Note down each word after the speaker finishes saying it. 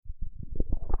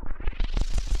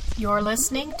You're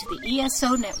listening to the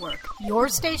ESO Network, your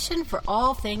station for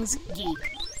all things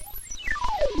geek.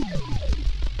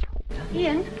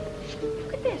 Ian,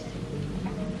 look at this.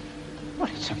 What,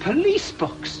 it's a police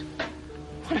box?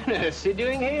 What on earth's he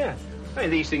doing here? I mean,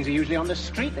 these things are usually on the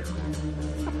street. I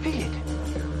feel it.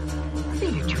 I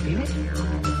feel it. Do you feel it?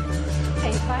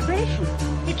 Faint vibration.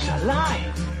 It's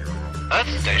alive.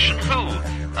 Earth Station Who,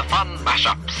 a fun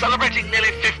mashup celebrating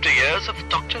nearly 50 years of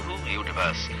Doctor Who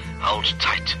universe. Hold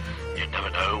tight. You never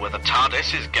know where the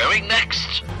TARDIS is going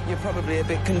next. You're probably a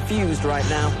bit confused right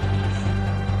now.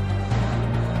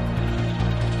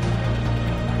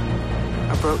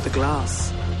 I broke the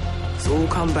glass. It's all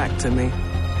come back to me.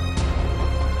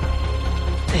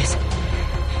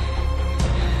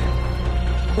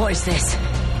 What is this?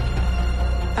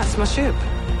 That's my ship.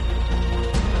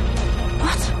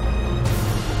 What?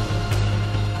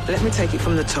 Let me take it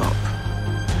from the top.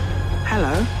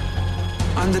 Hello,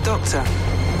 I'm the Doctor.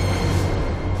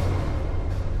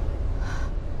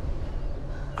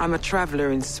 I'm a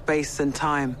traveller in space and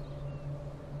time.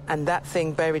 And that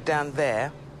thing buried down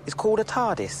there is called a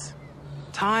TARDIS.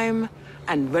 Time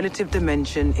and relative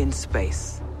dimension in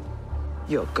space.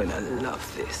 You're gonna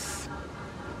love this.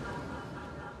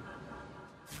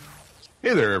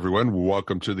 Hey there, everyone.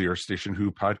 Welcome to the Earth Station Who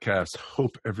podcast.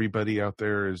 Hope everybody out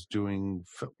there is doing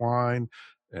fine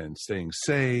and staying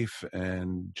safe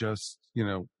and just,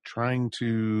 trying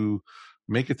to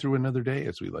make it through another day,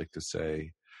 as we like to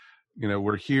say.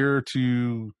 We're here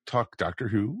to talk Doctor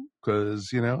Who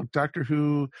because, Doctor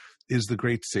Who is the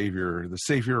great savior, the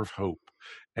savior of hope,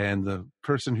 and the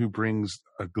person who brings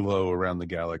a glow around the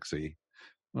galaxy.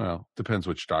 Well, depends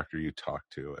which doctor you talk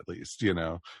to, at least,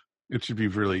 It should be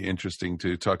really interesting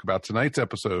to talk about tonight's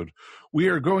episode. We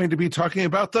are going to be talking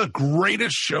about the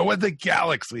greatest show in the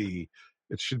galaxy.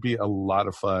 It should be a lot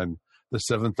of fun. The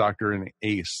Seventh Doctor and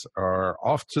Ace are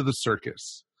off to the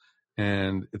circus,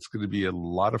 and it's going to be a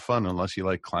lot of fun unless you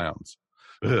like clowns.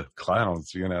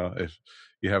 Clowns, if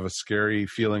you have a scary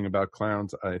feeling about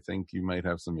clowns, I think you might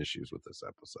have some issues with this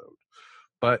episode.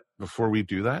 But before we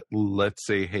do that, let's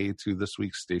say hey to this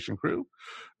week's station crew.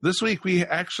 This week, we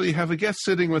actually have a guest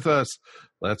sitting with us.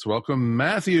 Let's welcome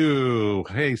Matthew.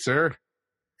 Hey, sir.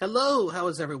 Hello. How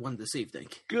is everyone this evening?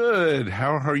 Good.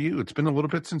 How are you? It's been a little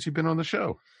bit since you've been on the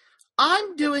show.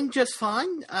 I'm doing just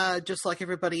fine. Just like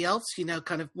everybody else,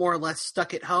 kind of more or less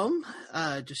stuck at home.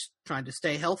 Just trying to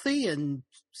stay healthy and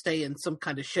stay in some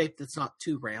kind of shape that's not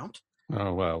too round.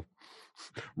 Oh, well.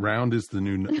 Round is the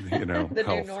new, the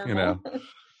health, new normal.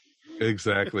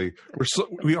 Exactly.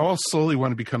 We all slowly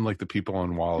want to become like the people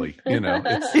on WALL-E,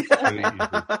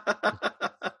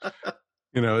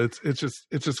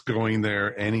 it's just going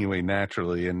there anyway,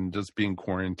 naturally, and just being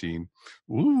quarantined.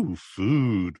 Ooh,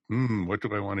 food. What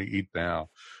do I want to eat now?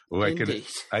 Oh, I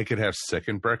could have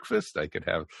second breakfast. I could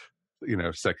have,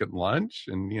 second lunch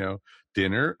and,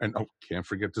 dinner, and can't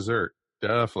forget dessert.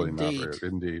 Definitely not rude,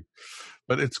 indeed.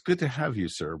 But it's good to have you,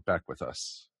 sir, back with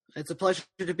us. It's a pleasure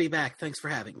to be back. Thanks for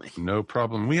having me. No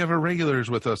problem. We have our regulars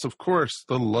with us. Of course,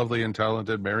 the lovely and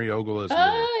talented Mary Ogle is here.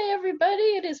 Hi, everybody.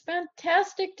 It is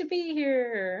fantastic to be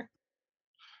here.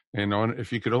 And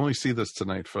if you could only see this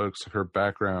tonight, folks, her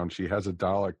background, she has a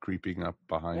Dalek creeping up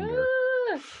behind her.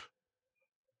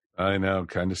 I know,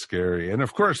 kind of scary. And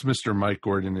of course, Mr. Mike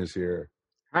Gordon is here.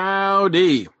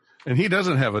 Howdy. And he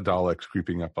doesn't have a Dalek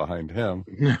creeping up behind him.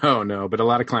 No, but a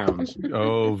lot of clowns.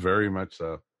 Oh, very much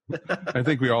so. I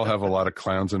think we all have a lot of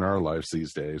clowns in our lives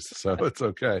these days, so it's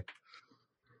okay.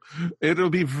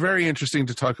 It'll be very interesting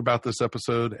to talk about this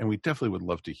episode, and we definitely would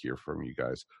love to hear from you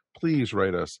guys. Please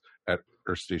write us at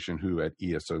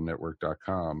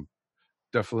earthstationwho@esonetwork.com.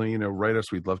 Definitely, write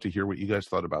us. We'd love to hear what you guys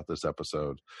thought about this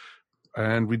episode.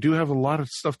 And we do have a lot of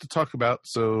stuff to talk about,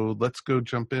 so let's go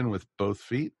jump in with both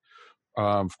feet.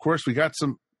 Of course, we got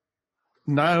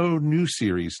no new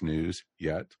series news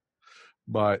yet,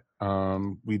 but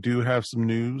we do have some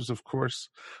news, of course,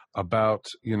 about,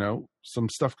 some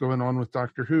stuff going on with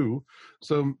Doctor Who.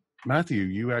 So, Matthew,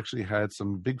 you actually had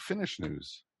some Big Finish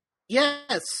news.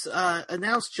 Yes,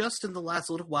 announced just in the last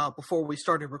little while before we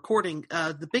started recording,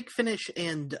 the Big Finish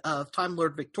end of Time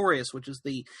Lord Victorious, which is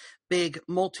the big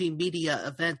multimedia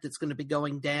event that's going to be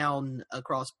going down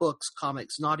across books,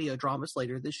 comics, and audio dramas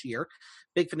later this year.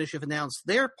 Big Finish have announced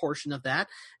their portion of that,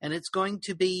 and it's going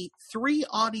to be 3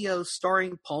 audios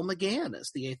starring Paul McGann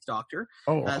as the 8th Doctor.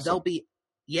 Oh, awesome.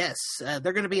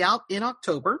 They're going to be out in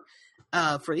October.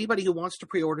 For anybody who wants to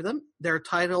pre-order them, their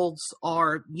titles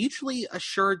are Mutually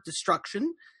Assured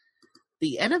Destruction,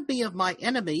 The Enemy of My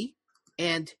Enemy,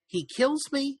 and He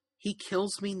Kills Me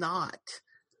Not.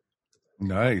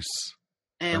 Nice.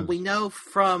 And we know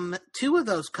from 2 of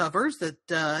those covers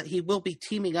that he will be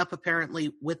teaming up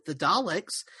apparently with the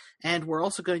Daleks. And we're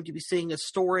also going to be seeing a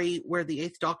story where the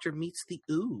 8th Doctor meets the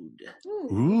Ood.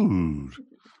 Ooh,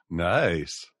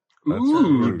 nice.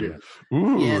 Ood.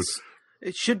 Ooh. Yes,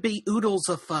 it should be oodles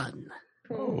of fun.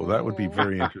 Oh, that would be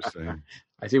very interesting.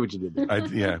 I see what you did there.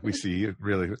 Yeah, we see it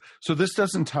really. So this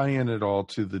doesn't tie in at all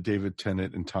to the David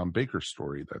Tennant and Tom Baker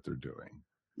story that they're doing.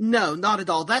 No, not at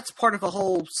all. That's part of a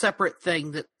whole separate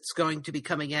thing that's going to be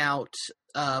coming out.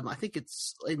 I think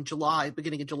it's in July,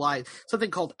 beginning of July, something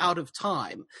called Out of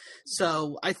Time.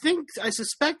 So I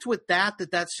suspect with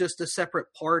that's just a separate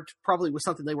part, probably was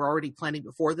something they were already planning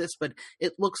before this, but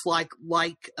it looks like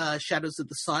Shadows of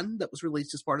the Sun that was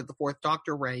released as part of the 4th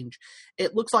Doctor range.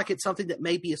 It looks like it's something that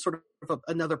may be a sort of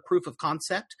another proof of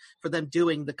concept for them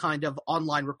doing the kind of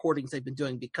online recordings they've been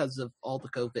doing because of all the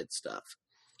COVID stuff.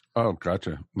 Oh,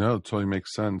 gotcha. No, it totally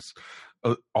makes sense.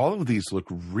 All of these look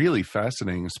really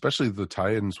fascinating, especially the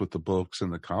tie-ins with the books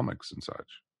and the comics and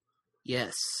such.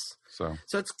 Yes. So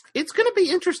it's going to be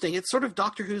interesting. It's sort of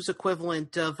Doctor Who's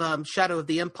equivalent of Shadow of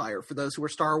the Empire, for those who are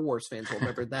Star Wars fans will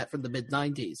remember that from the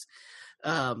mid-90s.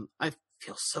 I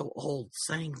feel so old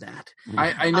saying that.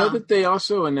 I know that they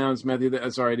also announced, Matthew,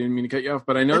 sorry, I didn't mean to cut you off,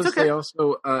 but I know that they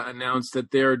also announced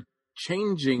that they're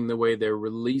changing the way they're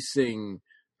releasing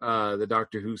the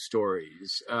Doctor Who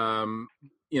stories. Can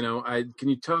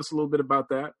you tell us a little bit about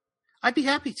that? I'd be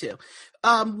happy to.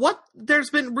 There's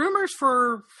been rumors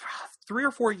for 3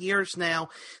 or 4 years now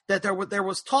that there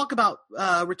was talk about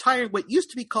retiring what used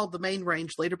to be called the main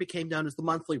range, later became known as the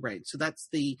monthly range. So that's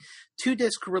the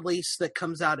 2-disc release that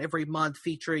comes out every month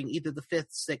featuring either the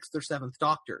 5th, 6th, or 7th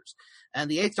Doctors.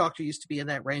 And the 8th Doctor used to be in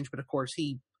that range, but of course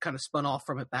he kind of spun off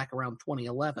from it back around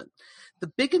 2011.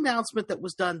 The big announcement that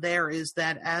was done there is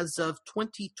that as of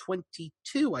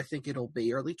 2022, I think it'll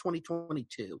be, early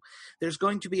 2022, there's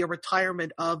going to be a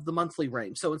retirement of the monthly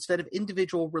range. So instead of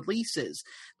individual releases,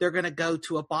 they're going to go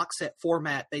to a box set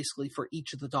format basically for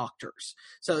each of the Doctors.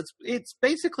 So it's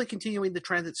basically continuing the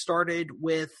trend that started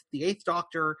with the 8th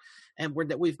Doctor, and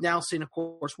that we've now seen, of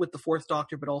course, with the 4th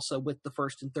Doctor, but also with the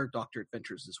 1st and 3rd Doctor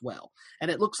adventures as well. And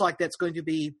it looks like that's going to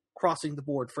be crossing the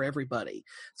board for everybody.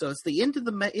 So it's the end of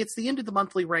the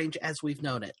monthly range as we've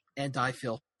known it, and I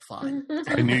feel fine.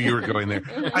 I knew you were going there.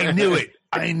 I knew it.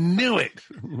 I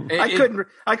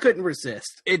couldn't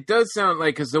resist. It does sound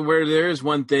like, because where there is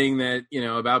one thing that,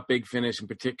 about Big Finish in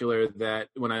particular, that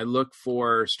when I look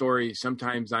for stories,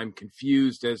 sometimes I'm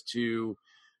confused as to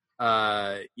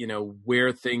where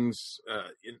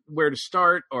to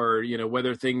start, or,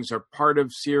 whether things are part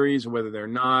of series or whether they're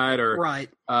not, or, right.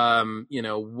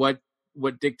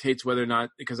 What dictates whether or not,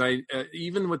 because I,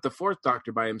 even with the 4th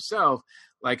Doctor by himself,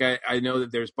 like I know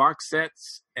that there's box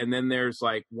sets and then there's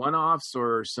like one-offs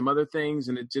or some other things.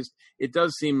 And it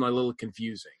does seem a little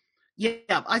confusing.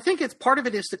 Yeah, I think it's part of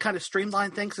it is to kind of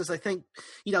streamline things, as I think,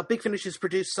 Big Finish has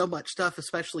produced so much stuff,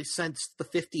 especially since the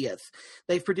 50th.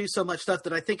 They've produced so much stuff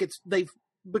that I think they've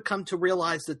become to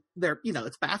realize that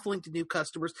it's baffling to new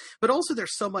customers, but also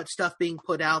there's so much stuff being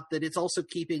put out that it's also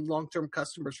keeping long-term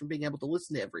customers from being able to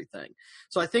listen to everything.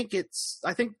 So I think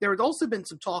there had also been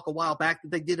some talk a while back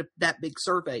that they did that big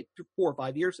survey 4 or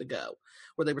 5 years ago,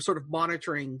 where they were sort of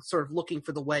monitoring, sort of looking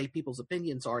for the way people's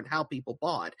opinions are and how people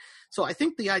bought. So I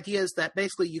think the idea is that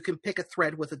basically you can pick a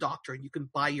thread with a Doctor and you can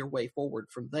buy your way forward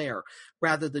from there,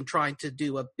 rather than trying to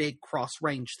do a big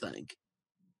cross-range thing.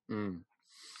 Mm.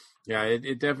 Yeah,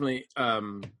 it definitely,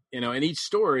 and each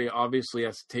story obviously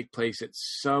has to take place at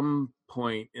some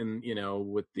point in,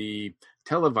 with the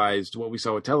televised, what we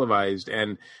saw with televised,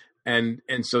 and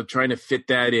so trying to fit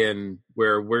that in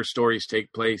where stories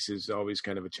take place is always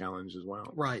kind of a challenge as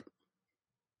well. Right.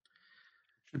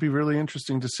 It'd be really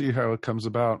interesting to see how it comes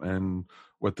about and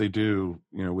what they do,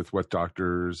 with what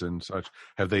Doctors and such.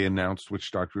 Have they announced which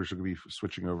Doctors are going to be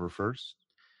switching over first?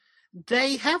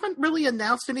 They haven't really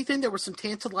announced anything. There were some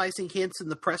tantalizing hints in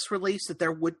the press release that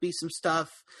there would be some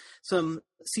stuff, some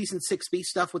season 6B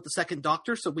stuff with the 2nd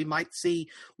Doctor. So we might see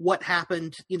what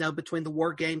happened, between the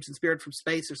War Games and Spirit from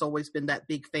Space. There's always been that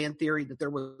big fan theory that there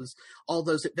was all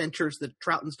those adventures that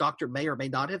Troughton's Doctor may or may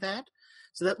not have had.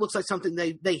 So that looks like something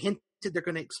they hinted they're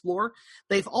going to explore.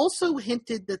 They've also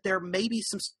hinted that there may be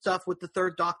some stuff with the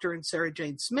 3rd Doctor and Sarah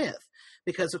Jane Smith,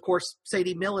 because of course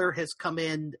Sadie Miller has come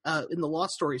in the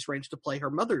Lost Stories range to play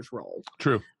her mother's role.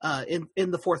 True. In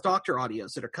the 4th Doctor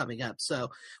audios that are coming up.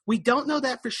 So we don't know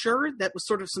that for sure. That was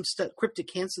sort of some cryptic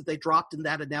hints that they dropped in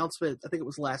that announcement. I think it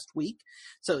was last week.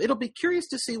 So it'll be curious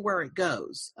to see where it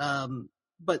goes.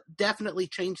 But definitely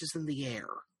changes in the air.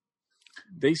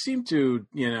 they seem to,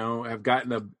 have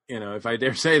gotten if I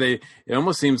dare say, it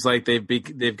almost seems like they've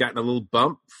gotten a little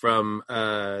bump from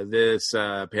this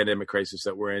pandemic crisis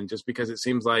that we're in, just because it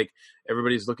seems like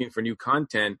everybody's looking for new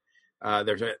content.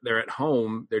 They're at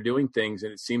home, they're doing things,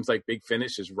 and it seems like Big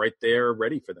Finish is right there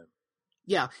ready for them.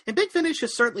 Yeah, and Big Finish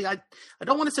is certainly, I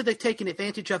don't want to say they've taken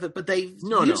advantage of it, but they've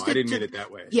No, used I didn't mean it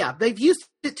that way. Yeah, they've used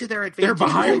it to their advantage. They're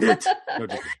behind it.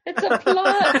 It's a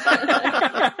plot.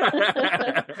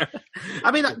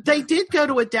 I mean, they did go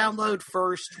to a download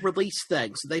first release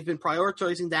thing, so they've been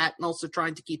prioritizing that and also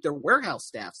trying to keep their warehouse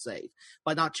staff safe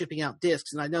by not shipping out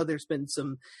discs. And I know there's been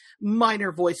some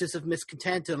minor voices of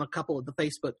miscontent on a couple of the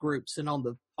Facebook groups and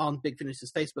on Big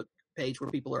Finish's Facebook page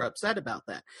where people are upset about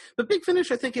that. But Big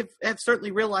Finish, I think, have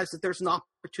certainly realized that there's an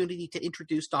opportunity to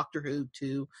introduce Doctor Who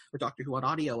or Doctor Who on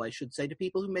audio, I should say, to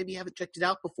people who maybe haven't checked it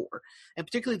out before. And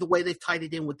particularly the way they've tied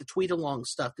it in with the tweet-along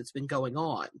stuff that's been going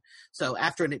on. So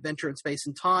after an adventure in space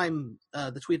and time,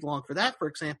 the tweet-along for that, for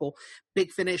example,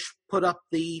 Big Finish put up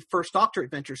the first Doctor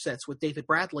adventure sets with David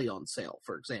Bradley on sale,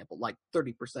 for example, like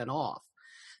 30% off.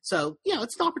 So,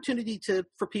 it's an opportunity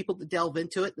for people to delve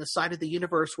into it in a side of the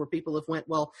universe where people have went,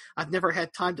 well, I've never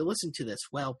had time to listen to this.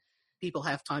 Well, people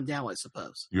have time now, I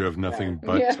suppose. You have nothing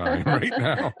but time right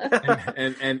now.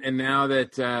 and now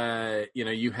that,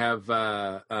 you have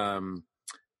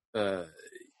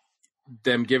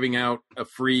them giving out a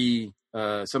free,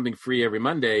 something free every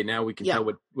Monday, now we can tell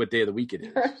what day of the week it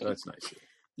is. So that's nice.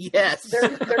 Yes.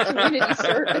 Their community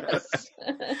service.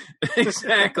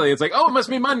 Exactly. It's like, it must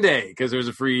be Monday because there's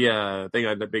a free thing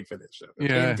on the Big Finish show.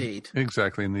 Yeah, indeed.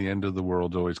 Exactly. And the end of the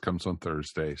world always comes on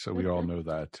Thursday. So we all know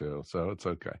that too. So it's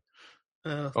okay.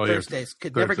 Thursdays.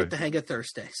 Could never get the hang of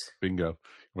Thursdays. Bingo. You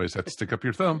always have to stick up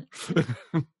your thumb.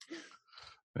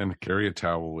 And carry a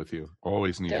towel with you.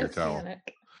 Always need your towel.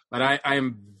 But I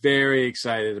am very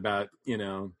excited about,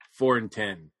 4 and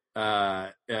 10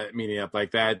 meeting up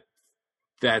like that.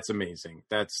 That's amazing.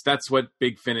 That's what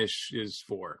Big Finish is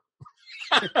for.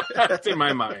 That's in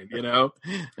my mind,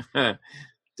 to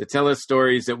tell us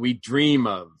stories that we dream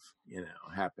of,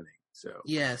 happening. So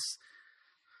yes.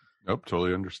 Nope,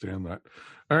 totally understand that.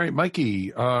 All right,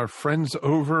 Mikey, our friends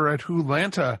over at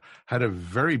Wholanta had a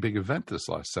very big event this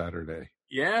last Saturday.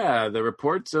 Yeah, the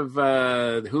reports of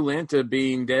Wholanta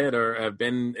being dead have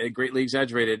been greatly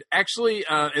exaggerated. Actually,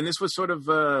 and this was sort of,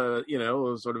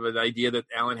 sort of an idea that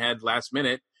Alan had last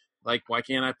minute. Like, why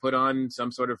can't I put on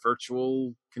some sort of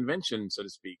virtual convention, so to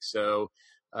speak? So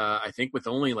I think with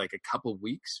only like a couple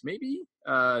weeks, maybe,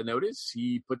 notice,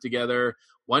 he put together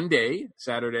one day,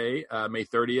 Saturday, May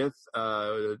 30th,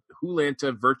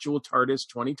 Wholanta Virtual TARDIS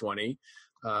 2020.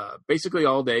 Basically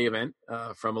all day event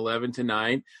from 11 to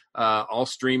 9, all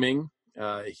streaming.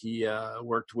 He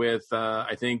worked with,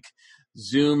 I think,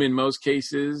 Zoom in most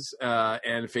cases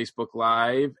and Facebook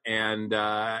Live, and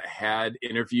had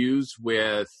interviews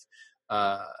with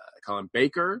Colin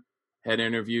Baker, had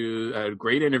a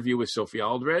great interview with Sophie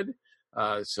Aldred.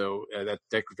 So that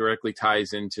directly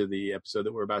ties into the episode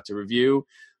that we're about to review.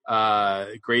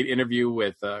 Great interview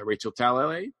with Rachel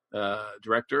Talalay,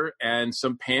 director, and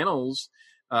some panels.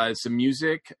 Some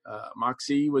music.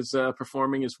 Moxie was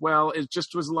performing as well. It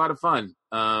just was a lot of fun.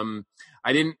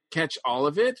 I didn't catch all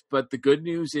of it, but the good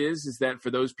news is that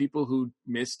for those people who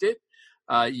missed it,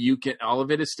 all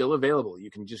of it is still available.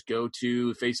 You can just go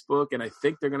to Facebook, and I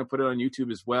think they're going to put it on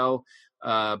YouTube as well.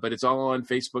 But it's all on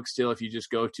Facebook still. If you just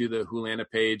go to the Wholanta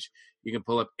page, you can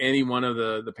pull up any one of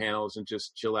the panels and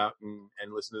just chill out and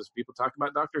listen to people talk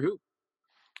about Doctor Who.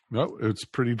 No, it's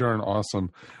pretty darn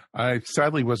awesome. I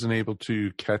sadly wasn't able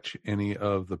to catch any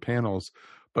of the panels,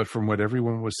 but from what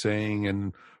everyone was saying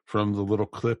and from the little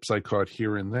clips I caught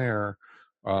here and there,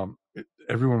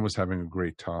 everyone was having a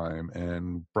great time.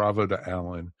 And bravo to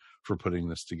Alan for putting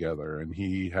this together. And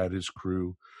he had his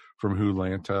crew from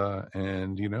Wholanta.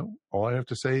 And, all I have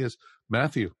to say is,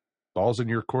 Matthew, ball's in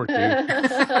your court, dude.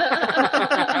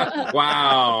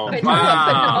 Wow. Put him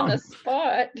on the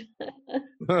spot.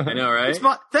 I know, right?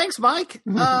 Thanks, Mike.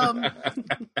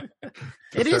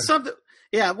 It is something.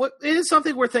 Yeah, it is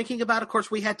something we're thinking about. Of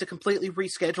course, we had to completely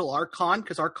reschedule our con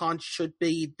because our con should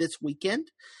be this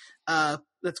weekend.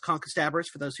 That's Conquistadores,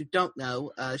 for those who don't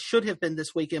know, should have been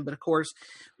this weekend, but of course,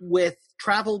 with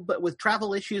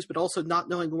travel issues, but also not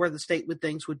knowing where the state with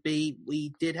things would be,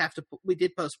 we did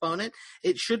postpone it.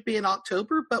 It should be in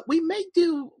October, but we may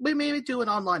do an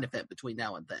online event between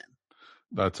now and then.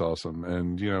 That's awesome,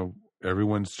 and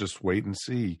everyone's just wait and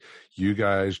see. You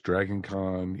guys, Dragon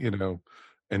Con,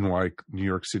 NY New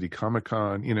York City Comic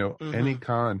Con, any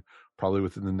con, probably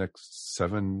within the next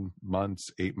 7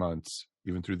 months, 8 months.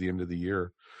 Even through the end of the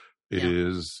year, it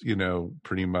is,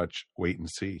 pretty much wait and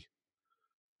see.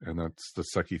 and that's the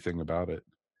sucky thing about it.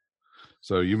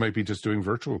 So you might be just doing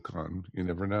virtual con. You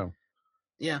never know.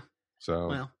 Yeah.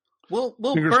 So we'll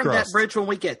fingers burn crossed. that bridge when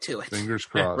we get to it. Fingers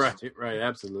crossed. Right,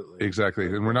 absolutely. Exactly.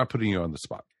 And we're not putting you on the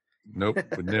spot. Nope,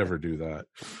 would never do that.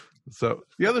 So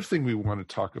the other thing we want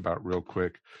to talk about real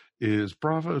quick is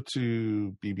bravo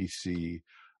to BBC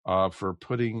for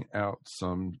putting out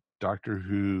some Doctor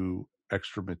Who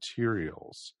extra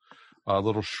materials,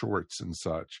 little shorts and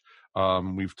such.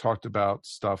 We've talked about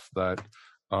stuff that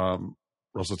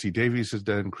Russell T Davies has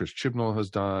done, Chris Chibnall has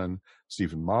done,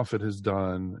 Stephen Moffat has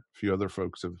done, a few other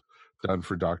folks have done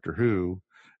for Doctor Who.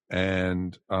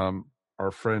 And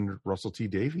our friend Russell T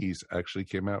Davies actually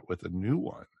came out with a new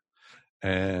one.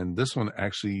 And this one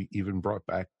actually even brought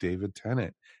back David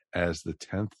Tennant as the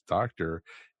 10th Doctor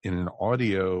in an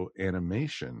audio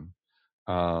animation.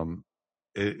 It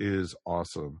is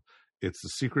awesome. It's The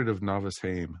Secret of Novice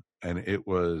Haim, and it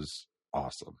was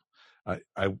awesome. I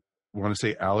want to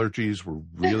say allergies were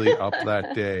really up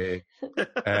that day.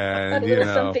 And, there was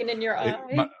something in your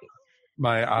eye.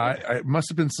 My eye, it must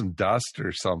have been some dust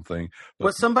or something. But,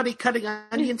 was somebody cutting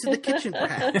onions in the kitchen,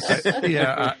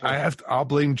 perhaps? I'll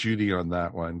blame Judy on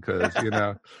that one because,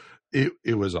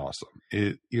 it was awesome.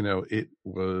 It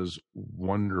was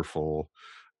wonderful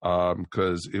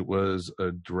because it was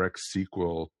a direct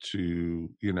sequel to,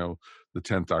 the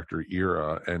 10th Doctor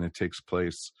era, and it takes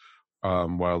place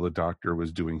while the Doctor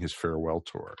was doing his farewell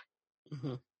tour.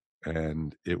 Mm-hmm.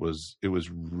 And it was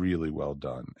really well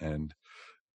done. And,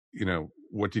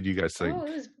 what did you guys think? Oh,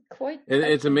 it was quite.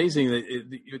 It's amazing that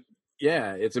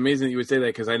it's amazing that you would say that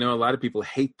because I know a lot of people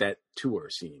hate that tour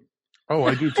scene. Oh,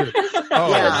 I do too.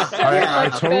 I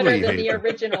totally better than hate the it.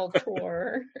 original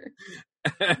tour.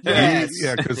 Yes.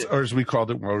 Yeah, because, or as we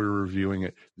called it while we were reviewing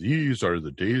it, these are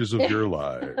the days of your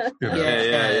lives. Yeah.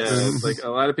 It's like a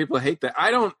lot of people hate that.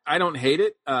 I don't hate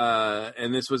it.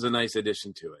 And this was a nice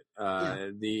addition to it.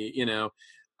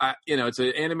 It's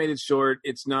an animated short.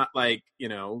 It's not like,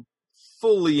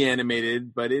 fully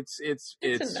animated, but it's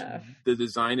enough. The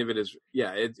design of it is,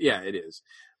 it is.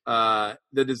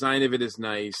 The design of it is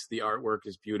nice. The artwork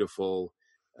is beautiful.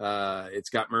 It's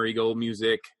got Murray Gold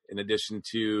music in addition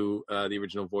to the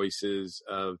original voices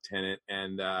of Tennant,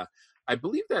 and I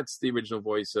believe that's the original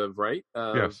voice of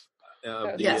Yes.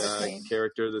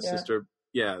 Character, the sister.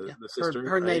 The sister.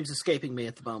 Her name's escaping me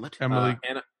at the moment. Emily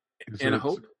Anna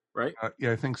Hope, right?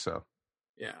 I think so.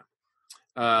 Yeah.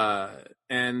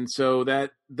 And so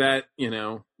that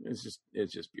it's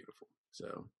just beautiful.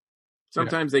 So.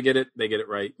 Sometimes they get it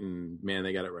right, and man,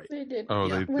 they got it right. They did. Oh,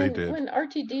 they did. When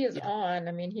RTD is on,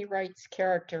 I mean, he writes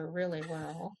character really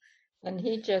well, and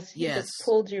he just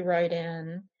pulled you right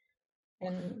in.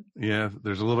 And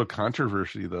there's a little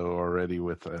controversy though already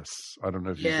with this. I don't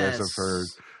know if you guys have heard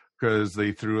because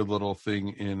they threw a little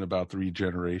thing in about the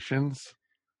regenerations.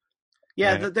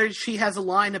 Yeah, she has a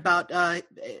line about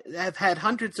I've had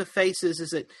hundreds of faces.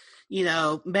 Is it?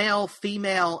 Male,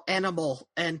 female, animal,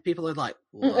 and people are like,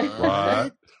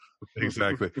 what?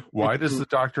 Exactly. Why does the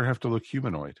Doctor have to look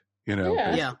humanoid?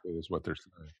 Is what they're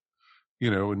saying.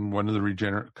 In one of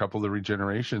the couple of the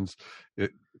regenerations, the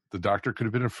Doctor could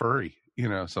have been a furry.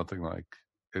 Something like.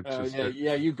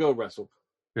 You go, Russell.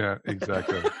 Yeah,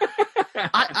 exactly.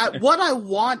 What I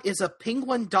want is a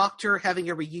penguin Doctor having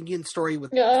a reunion story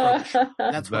with Frobisher.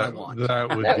 That's what I want.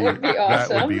 That would be awesome.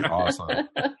 That would be awesome.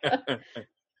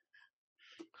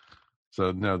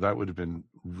 So no, that would have been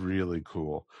really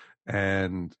cool.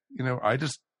 And,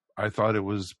 I thought it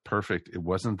was perfect. It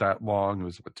wasn't that long. It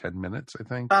was 10 minutes, I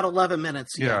think. About 11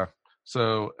 minutes. Yeah.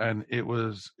 So, and it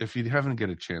was, if you haven't get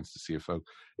a chance to see it,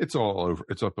 folks, it's all over.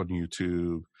 It's up on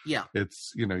YouTube. Yeah.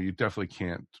 It's, you definitely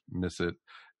can't miss it.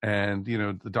 And,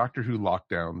 the Doctor Who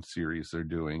Lockdown series they're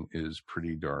doing is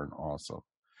pretty darn awesome.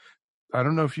 I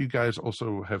don't know if you guys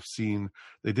also have seen,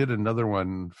 they did another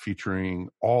one featuring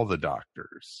all the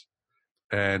Doctors.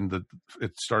 And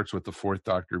it starts with the fourth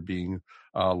Doctor being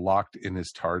locked in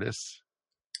his TARDIS.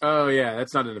 Oh, yeah.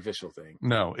 That's not an official thing.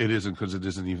 No, it isn't because it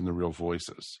isn't even the real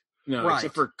voices. No,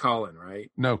 except for Colin, right?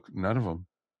 No, none of them.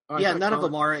 Oh, none of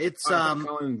them are. It's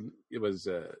Colin, it was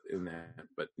in that.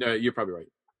 But no, you're probably right.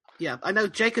 Yeah, I know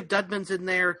Jacob Dudman's in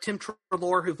there. Tim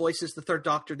Treloar, who voices the third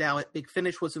Doctor now at Big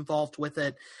Finish, was involved with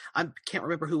it. I can't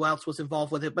remember who else was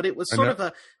involved with it, but it was sort of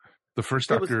a... The first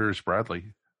Doctor is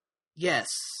Bradley. Yes.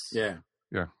 Yeah.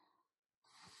 Yeah.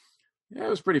 Yeah, it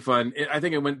was pretty fun. I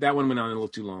think that one went on a little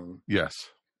too long. Yes,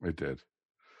 it did.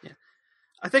 Yeah.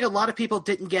 I think a lot of people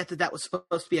didn't get that was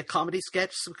supposed to be a comedy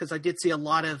sketch because I did see a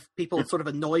lot of people sort of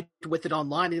annoyed with it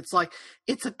online. And it's like,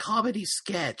 it's a comedy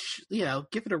sketch.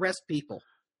 Give it a rest, people.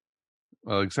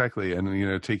 Well, exactly. And, you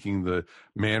know, taking the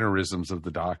mannerisms of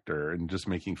the Doctor and just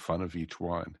making fun of each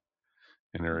one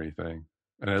and everything.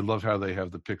 And I love how they have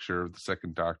the picture of the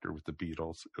second Doctor with the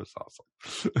Beatles. It was awesome.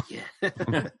 Yeah.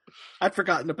 I'd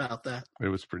forgotten about that. It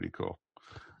was pretty cool.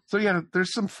 So, yeah,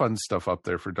 there's some fun stuff up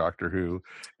there for Doctor Who.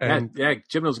 And yeah,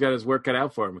 Chibnall's got his work cut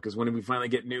out for him, because when we finally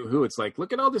get new Who, it's like,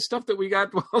 look at all this stuff that we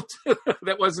got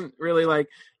that wasn't really, like,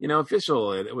 you know,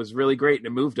 official. It was really great, and it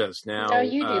moved us. Now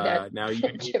you do that. Now you,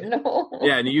 Chibnall.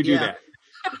 Yeah, and you do that.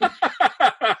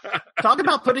 Talk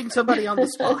about putting somebody on the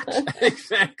spot.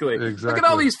 Exactly. Look at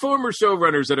all these former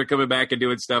showrunners that are coming back and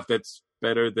doing stuff that's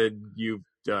better than you've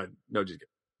done. No, just kidding.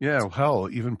 yeah, hell,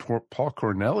 even Paul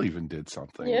Cornell even did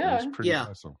something. Yeah. It was pretty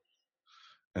awesome.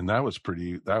 And that was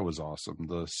awesome.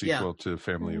 The sequel to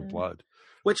Family of Blood,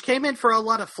 which came in for a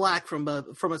lot of flack from a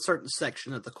certain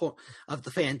section of the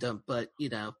fandom, but you're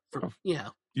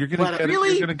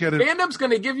gonna get it. Fandom's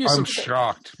gonna give you some. I'm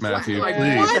shocked, Matthew. Like,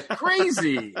 please. what?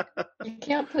 Crazy. You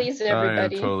can't please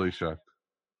everybody. I am totally shocked.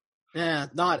 Yeah,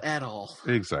 not at all.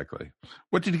 Exactly.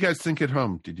 What did you guys think at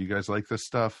home? Did you guys like this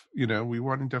stuff? You know, we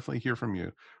want to definitely hear from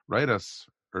you. Write us,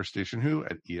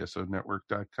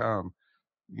 earthstationwho@esonetwork.com.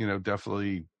 You know,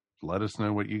 definitely let us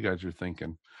know what you guys are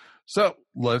thinking. So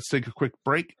let's take a quick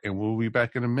break, and we'll be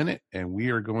back in a minute. And we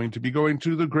are going to be going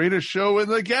to the greatest show in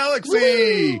the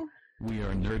galaxy. Woo! We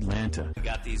are Nerdlanta. We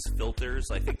got these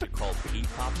filters. I think they're called pea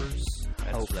poppers.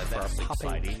 That's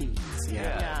exciting. Peas.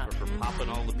 Yeah. For popping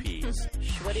all the peas.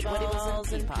 Sweaty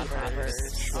balls and pea poppers.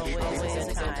 Always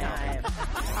a good time.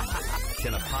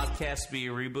 Can a podcast be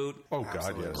a reboot? Oh,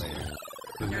 God, yes.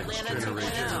 The next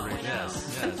generation.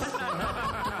 Yes.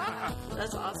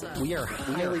 That's awesome. We are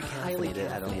highly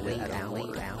caffeinated at a late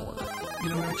hour. You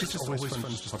know, it's just always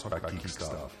fun to talk about geeky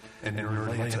stuff. And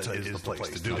Nerdlanta is the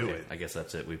place to do it. I guess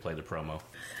that's it. We played the promo.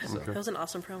 So. That was an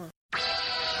awesome promo.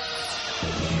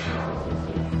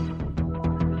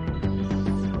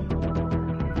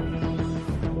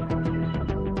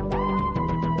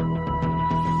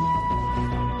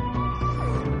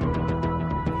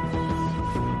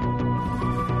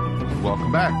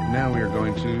 Welcome back. Now we are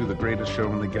going to the greatest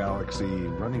show in the galaxy,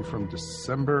 running from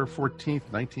December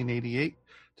 14th, 1988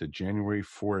 to January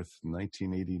 4th,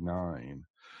 1989.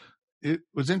 It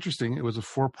was interesting. It was a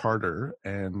 4-parter,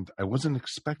 and I wasn't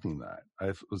expecting that.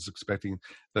 I was expecting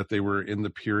that they were in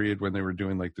the period when they were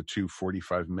doing like the 2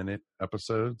 45-minute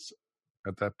episodes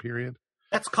at that period.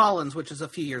 That's Collins, which is a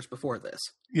few years before this.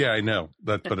 Yeah, I know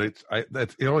that, but it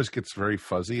always gets very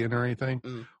fuzzy and everything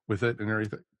with it and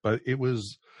everything. But it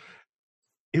was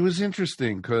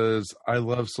interesting because I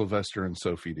love Sylvester and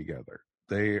Sophie together.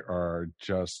 They are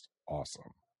just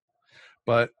awesome.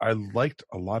 But I liked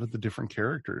a lot of the different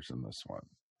characters in this one.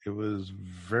 It was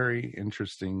very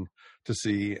interesting to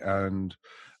see, and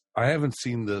I haven't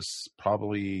seen this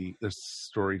story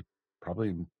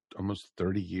in almost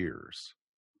 30 years.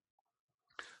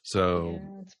 So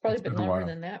it's probably been longer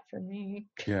than that for me.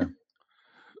 Yeah.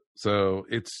 So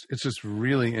it's just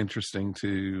really interesting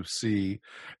to see,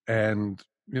 and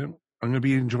you know, I'm going to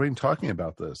be enjoying talking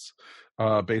about this.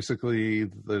 Basically,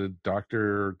 the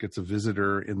Doctor gets a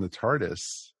visitor in the TARDIS,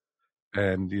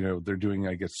 and you know they're doing,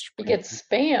 I guess, you get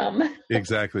spam.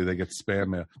 Exactly, they get spam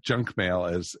mail, junk mail,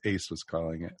 as Ace was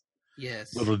calling it.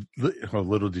 Yes. Little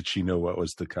did she know what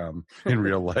was to come in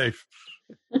real life.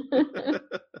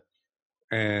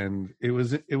 And it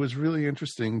was really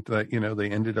interesting that, you know,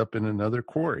 they ended up in another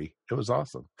quarry. It was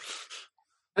awesome.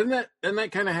 And that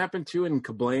kind of happened too in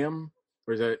Kablam,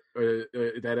 or is that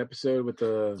episode with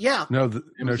the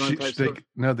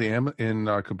in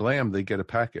Kablam they get a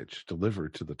package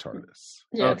delivered to the TARDIS.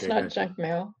 Yeah, it's not junk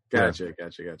mail. Gotcha.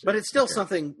 But it's still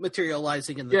something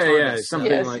materializing in the TARDIS. Yeah,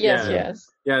 something yes.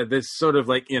 Yeah, this sort of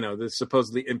like, you know, this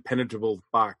supposedly impenetrable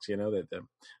box, you know, that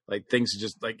like things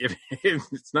just like if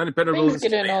it's not impenetrable. Things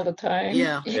get in all the time.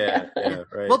 Yeah, right.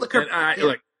 Well, look,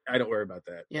 I don't worry about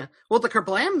that. Yeah. Well, the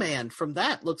Kerblam man from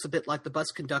that looks a bit like the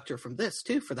bus conductor from this,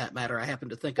 too, for that matter. I happened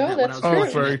to think of that when I was reading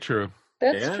it. Very true.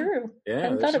 That's true. Yeah, I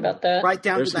hadn't thought about that. Right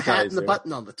down to the hat and the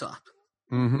button on the top.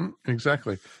 Mm-hmm.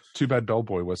 Exactly. Too bad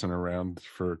Bellboy wasn't around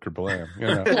for Kerblam. You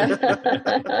know?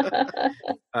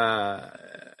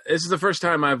 This is the first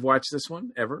time I've watched this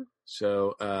one ever,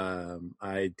 so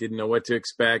I didn't know what to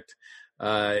expect.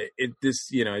 You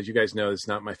know, as you guys know, it's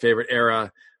not my favorite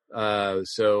era.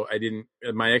 So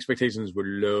my expectations were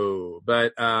low,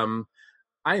 but I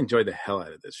enjoyed the hell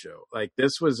out of this show. Like,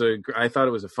 I thought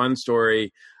it was a fun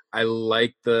story. I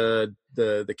like the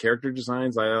character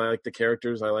designs. I like the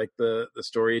characters. I like the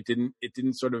story. It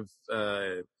didn't sort of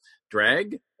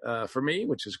drag for me,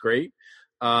 which is great.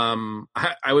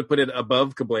 I would put it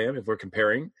above Kablam if we're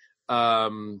comparing.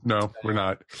 No, we're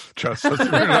not. Trust us,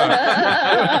 we're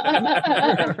not.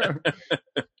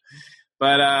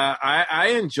 But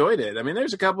I enjoyed it. I mean,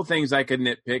 there's a couple things I could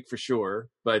nitpick for sure,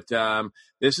 but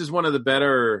this is one of the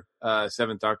better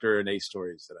Seventh Doctor and Ace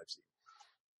stories that I've seen.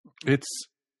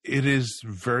 It is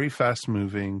very fast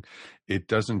moving. It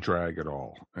doesn't drag at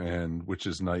all, and which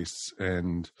is nice.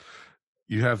 And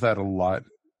you have that a lot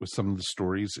with some of the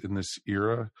stories in this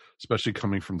era, especially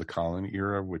coming from the Colin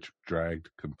era, which dragged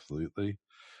completely.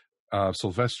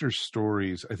 Sylvester's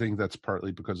stories, I think that's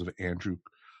partly because of Andrew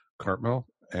Cartmel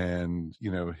and, you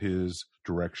know, his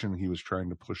direction he was trying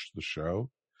to push the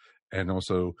show, and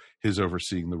also his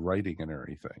overseeing the writing and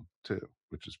everything too,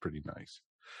 which is pretty nice.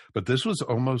 But this was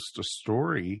almost a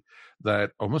story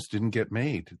that almost didn't get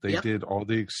made. They did all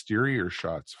the exterior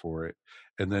shots for it,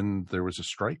 and then there was a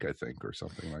strike, I think, or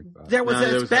something like that. There was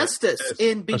asbestos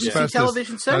in BBC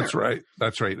Television Center.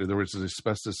 That's right. There was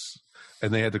asbestos,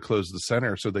 and they had to close the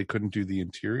center, so they couldn't do the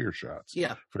interior shots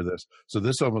for this. So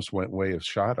this almost went way of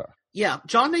Shada. Yeah,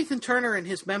 John Nathan Turner in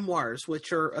his memoirs,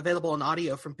 which are available on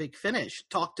audio from Big Finish,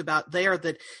 talked about there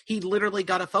that he literally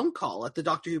got a phone call at the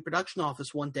Doctor Who production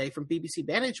office one day from BBC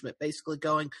management, basically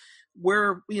going,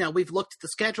 we've looked at the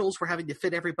schedules, we're having to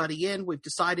fit everybody in, we've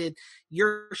decided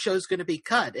your show's going to be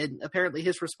cut. And apparently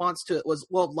his response to it was,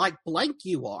 well, like blank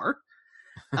you are.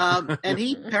 And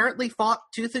he apparently fought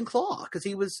tooth and claw because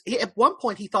at one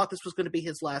point he thought this was going to be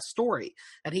his last story,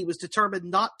 and he was determined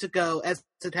not to go, as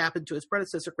it happened to his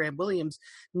predecessor Graham Williams,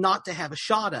 not to have a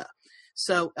Shada.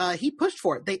 So he pushed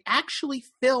for it. They actually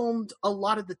filmed a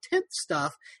lot of the tent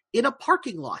stuff in a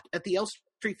parking lot at the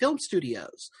Elstree Film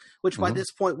Studios, which by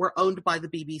this point were owned by the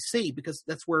BBC because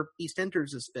that's where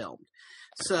EastEnders is filmed.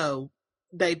 So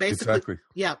they basically,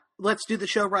 let's do the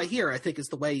show right here, I think is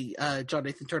the way John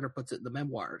Nathan Turner puts it in the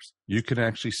memoirs. You can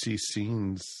actually see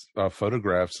scenes,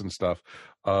 photographs and stuff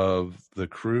of the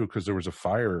crew because there was a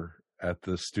fire at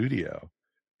the studio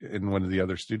in one of the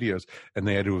other studios, and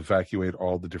they had to evacuate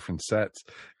all the different sets,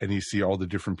 and you see all the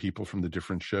different people from the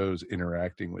different shows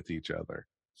interacting with each other.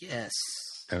 Yes.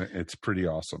 And it's pretty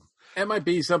awesome. It might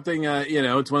be something,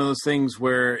 it's one of those things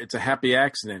where it's a happy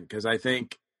accident, because I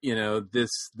think,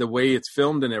 the way it's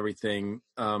filmed and everything,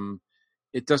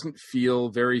 it doesn't feel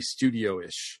very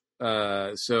studio-ish.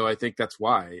 So I think that's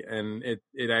why. And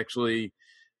it actually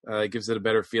gives it a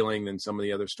better feeling than some of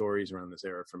the other stories around this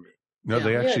era for me. No,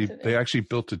 they actually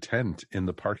built a tent in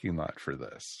the parking lot for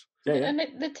this. Yeah. And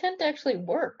the tent actually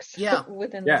works.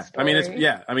 Within the story.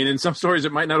 I mean, in some stories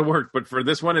it might not have worked, but for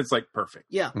this one, it's like perfect.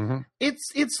 Yeah. Mm-hmm.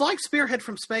 It's like Spearhead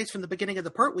from Space from the beginning of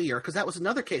the Pertwee year, because that was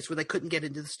another case where they couldn't get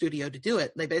into the studio to do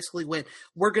it. They basically went,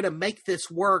 we're going to make this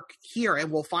work here,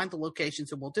 and we'll find the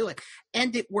locations and we'll do it.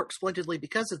 And it worked splendidly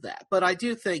because of that. But I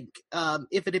do think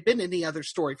if it had been any other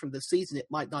story from this season, it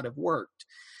might not have worked.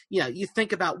 You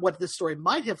think about what this story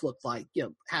might have looked like,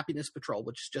 Happiness Patrol,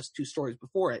 which is just 2 stories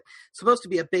before it. It's supposed to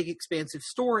be a big, expansive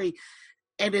story,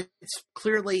 and it's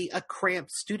clearly a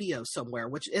cramped studio somewhere,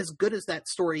 which, as good as that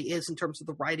story is in terms of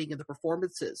the writing and the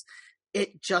performances,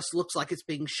 it just looks like it's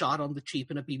being shot on the cheap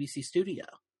in a BBC studio.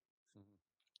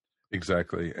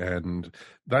 Exactly. And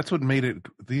that's what made it,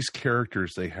 these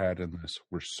characters they had in this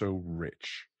were so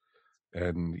rich.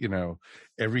 And,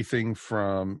 everything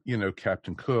from,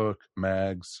 Captain Cook,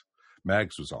 Mags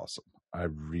was awesome. I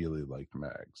really liked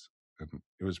Mags, and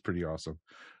it was pretty awesome.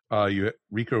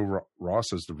 Rico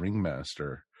Ross as the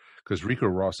ringmaster, because Rico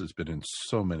Ross has been in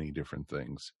so many different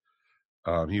things.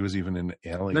 He was even in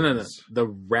Aliens. No. The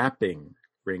rapping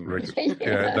ringmaster.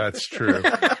 Yeah, that's true.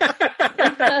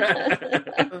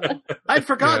 I'd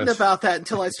forgotten about that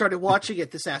until I started watching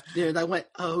it this afternoon. I went,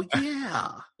 oh,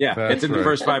 yeah. Yeah, it's in the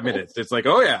first 5 minutes. It's like,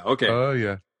 oh, yeah, okay. Oh,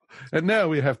 yeah. And now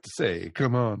we have to say,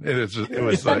 come on. And it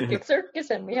was like... circus,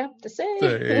 and we have to say.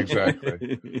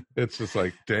 Exactly. It's just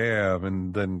like,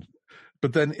 damn.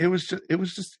 But then it was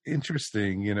just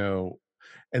interesting, And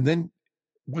then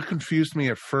what confused me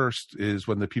at first is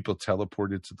when the people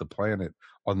teleported to the planet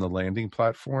on the landing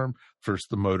platform, first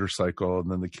the motorcycle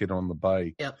and then the kid on the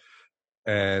bike. Yep.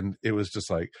 And it was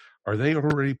just like, are they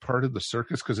already part of the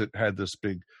circus? Because it had this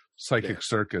big psychic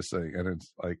circus thing. And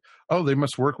it's like, oh, they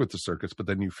must work with the circus. But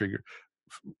then you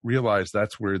realize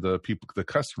that's where the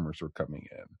customers are coming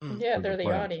in. Yeah, they're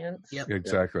the audience. Yep.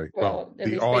 Exactly. Well,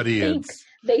 the audience.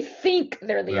 They think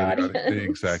they're the audience.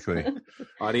 Exactly.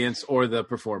 Audience or the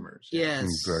performers. Yes.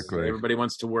 Exactly. Everybody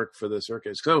wants to work for the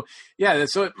circus. So,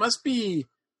 so it must be,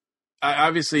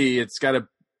 obviously it's got to,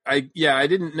 I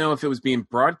didn't know if it was being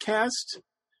broadcast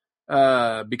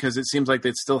because it seems like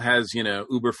it still has,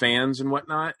 Uber fans and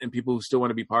whatnot and people who still want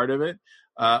to be part of it.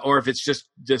 Or if it's just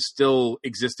still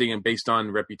existing and based on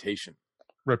reputation.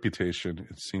 reputation,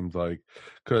 it seemed like,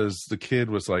 because the kid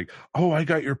was like, oh, I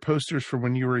got your posters from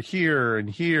when you were here and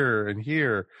here and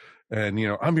here, and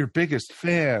I'm your biggest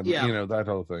fan. That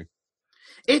whole thing.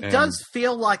 It does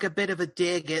feel like a bit of a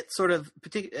dig at sort of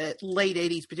late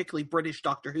 80s, particularly British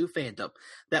Doctor Who fandom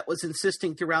that was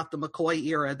insisting throughout the McCoy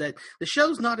era that the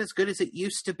show's not as good as it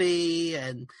used to be,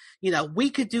 and,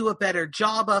 we could do a better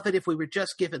job of it if we were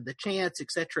just given the chance, et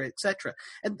cetera, et cetera.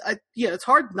 And, it's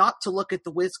hard not to look at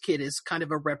the Whiz Kid as kind of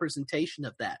a representation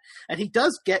of that. And he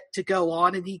does get to go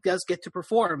on, and he does get to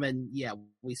perform, and,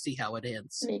 we see how it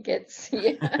ends. He gets,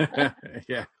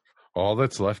 yeah. All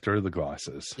that's left are the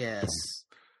glasses. Yes.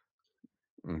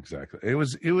 Exactly. It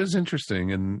was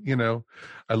interesting, and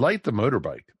I liked the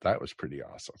motorbike. That was pretty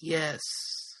awesome. Yes.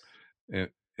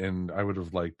 And I would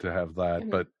have liked to have that,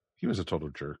 but he was a total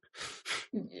jerk.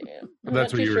 Yeah. I'm not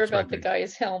too sure about the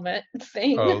guy's helmet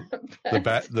thing. Oh,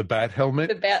 the bat helmet?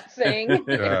 The bat thing.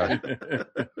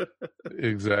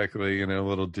 Exactly. A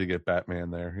little dig at Batman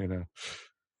there,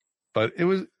 But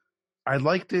I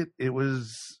liked it. It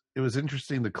was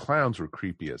interesting. The clowns were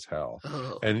creepy as hell.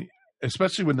 Oh. And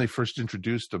especially when they first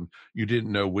introduced them, you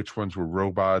didn't know which ones were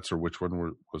robots or which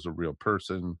one was a real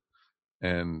person,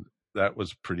 and that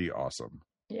was pretty awesome.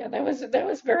 Yeah, that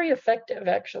was very effective,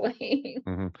 actually.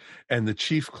 Mm-hmm. And the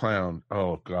chief clown,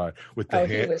 oh god, with the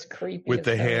he was creepy with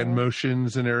the hand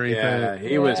motions and everything. Yeah,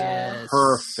 he was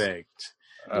perfect.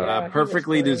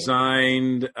 Perfectly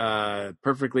designed,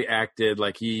 perfectly acted.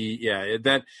 Like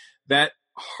that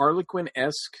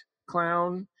Harlequin-esque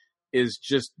clown is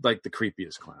just like the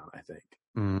creepiest clown, I think.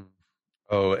 Mm.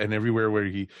 Oh, and everywhere where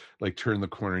he like turned the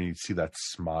corner, you'd see that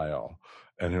smile,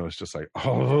 and it was just like,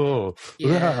 oh,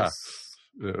 yes.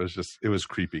 It was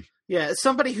creepy. Yeah, as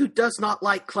somebody who does not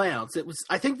like clowns,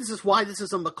 I think this is why this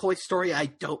is a McCoy story I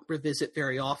don't revisit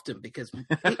very often, because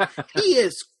he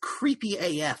is creepy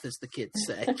AF, as the kids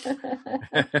say.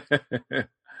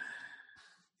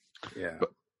 Yeah.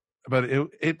 But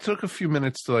it took a few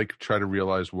minutes to like try to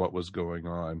realize what was going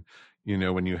on.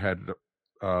 When you had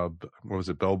what was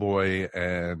it, Bellboy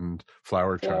and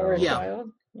Flower Child?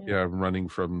 Yeah, running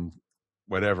from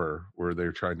whatever where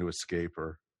they're trying to escape,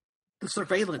 or the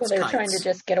surveillance. They're trying to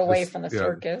just get away from the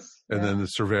circus. And then the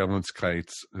surveillance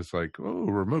kites. It's like, oh,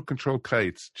 remote control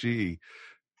kites. Gee,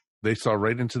 they saw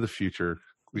right into the future.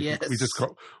 We just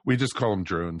call them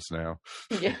drones now.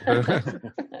 Yeah.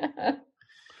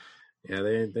 Yeah,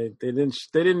 they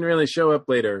didn't really show up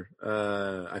later.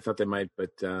 I thought they might,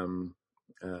 but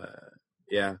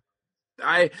yeah.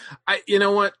 I you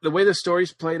know what, the way the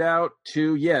story's played out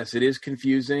too, yes, it is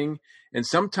confusing, and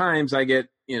sometimes I get,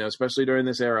 especially during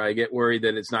this era, I get worried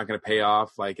that it's not going to pay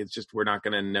off. Like it's just, we're not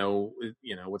going to know,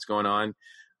 what's going on.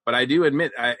 But I do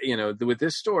admit, with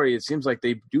this story, it seems like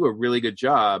they do a really good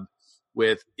job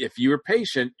with, if you were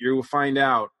patient, you will find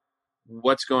out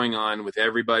what's going on with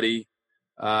everybody.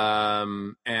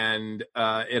 And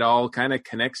it all kind of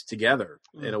connects together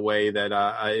in a way that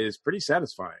is pretty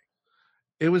satisfying.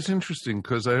 It was interesting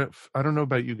because I don't know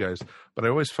about you guys, but I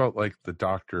always felt like the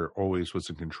Doctor always was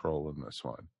in control in this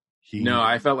one. No,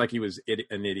 I felt like he was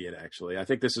an idiot, actually. I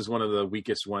think this is one of the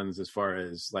weakest ones as far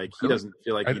as, like, he doesn't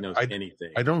feel like he knows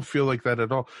anything. I don't feel like that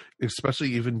at all, especially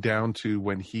even down to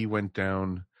when he went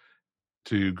down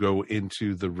to go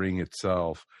into the ring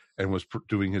itself and was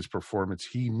doing his performance.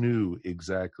 He knew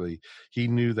exactly. He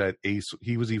knew that Ace,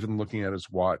 he was even looking at his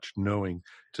watch, knowing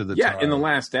to the time. In the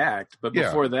last act. But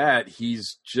before that,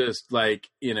 he's just like,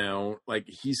 like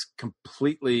he's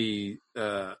completely,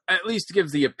 at least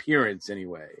gives the appearance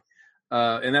anyway.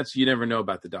 And that's, you never know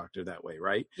about the Doctor that way,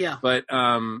 right? Yeah. But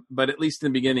at least in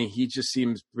the beginning, he just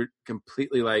seems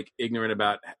completely like ignorant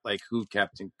about like who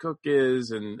Captain Cook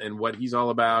is and what he's all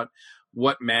about,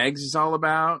 what Mags is all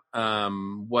about,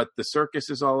 what the circus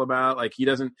is all about. Like he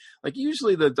doesn't, like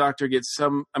usually the Doctor gets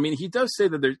he does say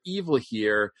that there's evil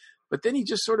here, but then he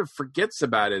just sort of forgets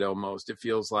about it almost, it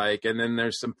feels like. And then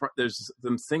there's some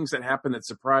things that happen that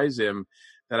surprise him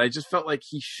that I just felt like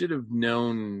he should have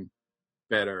known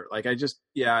better. Like I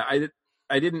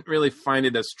didn't really find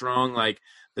it as strong, like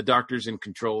the Doctor's in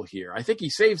control here. I think he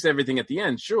saves everything at the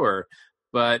end, sure,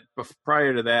 but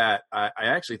prior to that, I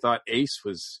actually thought Ace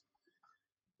was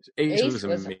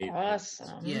amazing.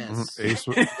 Awesome. Yes. Ace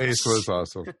was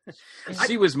awesome.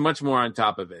 She was much more on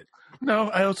top of it. No,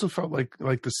 I also felt like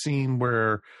the scene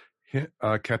where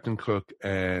Captain Cook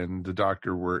and the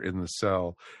Doctor were in the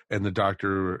cell, and the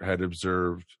Doctor had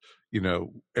observed,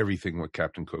 everything what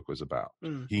Captain Cook was about.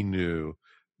 He knew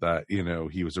that,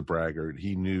 he was a braggart.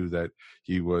 He knew that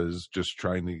he was just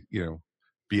trying to,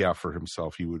 be out for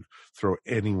himself. He would throw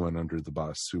anyone under the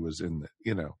bus who was in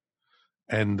the,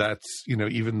 And that's,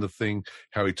 even the thing,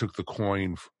 how he took the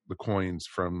coins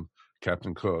from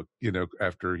Captain Cook,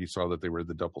 after he saw that they were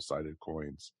the double-sided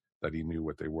coins, that he knew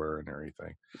what they were and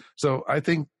everything. So I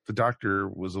think the Doctor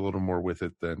was a little more with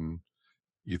it than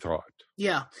you thought.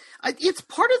 Yeah. It's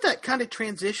part of that kind of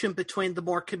transition between the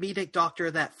more comedic Doctor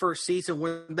of that first season,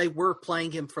 when they were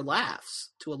playing him for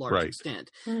laughs to a large extent.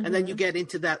 Mm-hmm. And then you get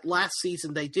into that last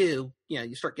season they do,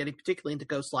 you start getting particularly into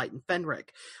Ghostlight and Fenric,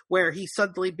 where he's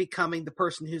suddenly becoming the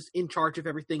person who's in charge of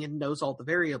everything and knows all the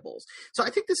variables. So I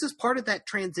think this is part of that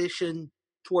transition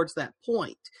towards that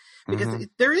point. Because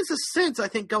there is a sense, I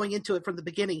think, going into it from the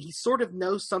beginning, he sort of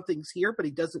knows something's here, but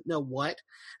he doesn't know what.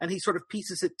 And he sort of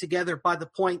pieces it together by the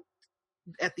point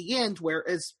at the end where,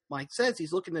 as Mike says,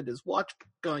 he's looking at his watch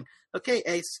going, okay,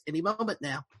 Ace, any moment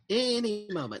now.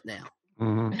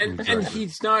 Mm-hmm. And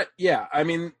he's not,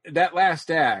 that last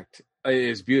act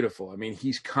is beautiful.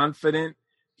 He's confident.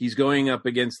 He's going up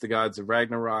against the gods of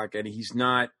Ragnarok, and he's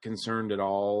not concerned at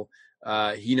all.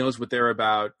 He knows what they're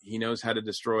about. He knows how to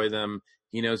destroy them.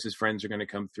 He knows his friends are going to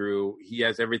come through. He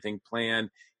has everything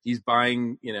planned. He's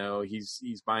buying,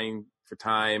 he's buying for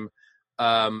time.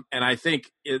 And I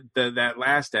think that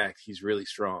last act, he's really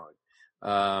strong.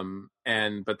 But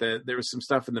there was some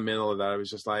stuff in the middle of that. I was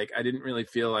just like, I didn't really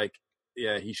feel like,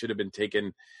 he should have been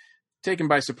taken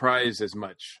by surprise as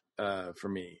much, for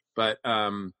me. But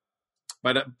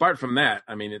apart from that,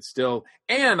 it's still,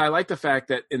 and I like the fact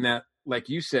that in that, like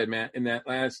you said, Matt, in that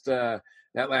last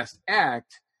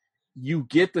act, you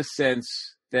get the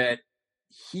sense that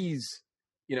he's,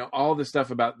 all the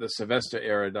stuff about the Sylvester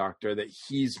era Doctor, that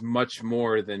he's much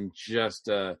more than just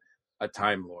a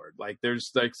Time Lord. Like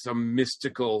there's like some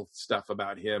mystical stuff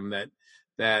about him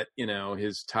that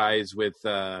his ties with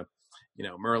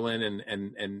Merlin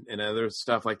and other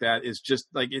stuff like that is just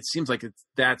like, it seems like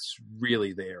that's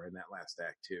really there in that last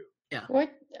act too. Yeah. Well,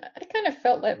 I kind of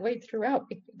felt that way throughout,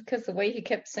 because the way he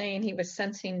kept saying he was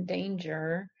sensing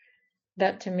danger,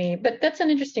 that to me, but that's an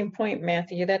interesting point,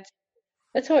 Matthew. That's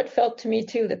how it felt to me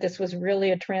too, that this was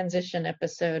really a transition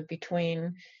episode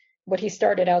between what he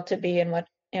started out to be and what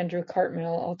Andrew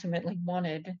Cartmel ultimately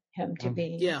wanted him to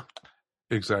be. Yeah.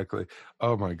 Exactly.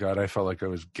 Oh my God, I felt like I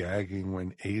was gagging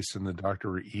when Ace and the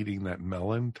Doctor were eating that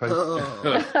melon type.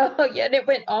 Oh yeah, and it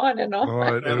went on and on.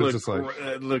 Oh, it was just like,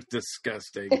 it looked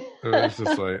disgusting. It was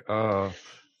just like,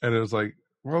 and it was like,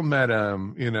 well,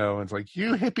 madam, it's like,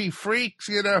 you hippie freaks,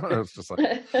 It was just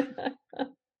like,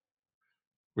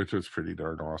 which was pretty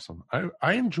darn awesome.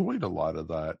 I enjoyed a lot of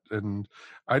that, and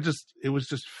it was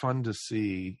just fun to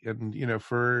see, and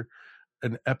for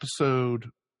an episode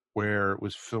where it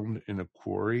was filmed in a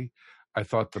quarry, I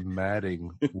thought the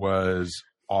matting was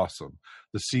awesome.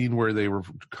 The scene where they were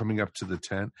coming up to the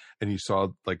tent and you saw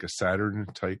like a Saturn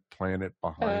type planet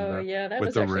behind that with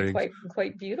was the actually ring.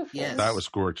 quite beautiful. Yes. That was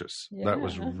gorgeous. Yeah. That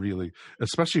was really,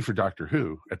 especially for Doctor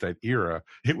Who at that era,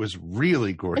 it was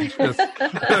really gorgeous. Well,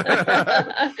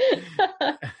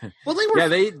 they were. Yeah,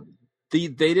 they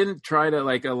didn't try to,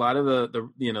 like, a lot of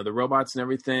the robots and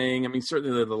everything.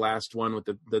 Certainly the last one with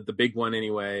the big one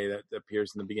anyway that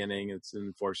appears in the beginning. It's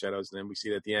in foreshadows, and then we see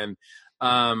it at the end.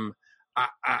 I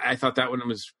thought that one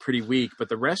was pretty weak, but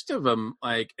the rest of them,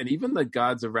 like, and even the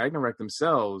gods of Ragnarok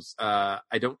themselves, I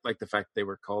don't like the fact they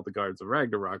were called the gods of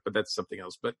Ragnarok, but that's something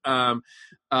else. But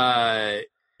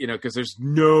because there's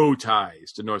no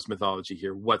ties to Norse mythology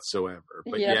here whatsoever.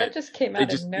 But yeah, that just came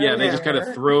out of nowhere. Yeah, they just kind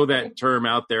of throw that term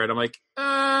out there, and I'm like,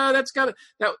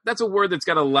 that's a word that's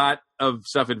got a lot of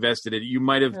stuff invested in it. You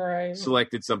might have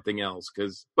selected something else,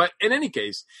 but in any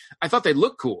case, I thought they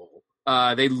looked cool.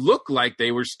 They look like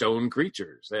they were stone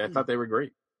creatures. I thought they were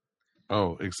great.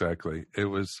 Oh, exactly. It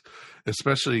was,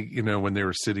 especially, when they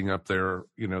were sitting up there,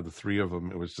 the three of them,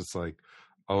 it was just like,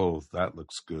 oh, that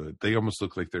looks good. They almost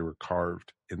look like they were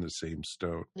carved in the same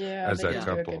stone as that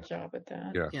temple. Do a good job at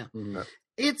that. Yeah. Mm-hmm.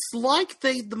 It's like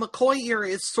the McCoy era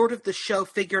is sort of the show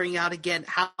figuring out again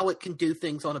how it can do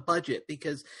things on a budget,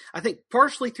 because I think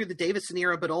partially through the Davison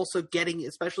era, but also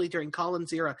especially during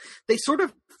Collins' era, they sort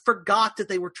of forgot that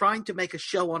they were trying to make a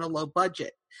show on a low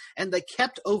budget. And they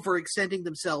kept overextending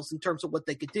themselves in terms of what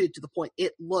they could do, to the point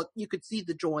you could see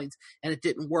the joins and it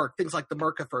didn't work. Things like the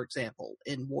Merca, for example,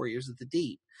 in Warriors of the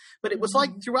Deep. But it was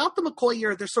like throughout the McCoy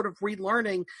year, they're sort of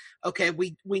relearning, okay,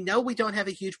 we know we don't have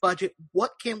a huge budget.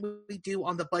 What can we do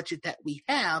on the budget that we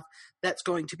have that's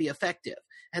going to be effective?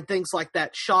 And things like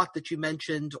that shot that you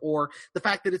mentioned, or the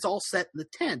fact that it's all set in the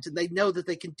tent and they know that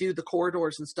they can do the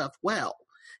corridors and stuff well.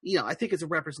 I think it's a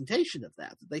representation of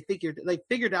that. They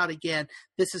figured out again,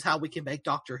 this is how we can make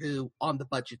Doctor Who on the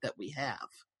budget that we have.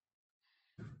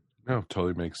 No,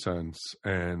 totally makes sense.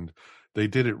 And they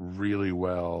did it really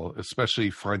well, especially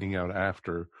finding out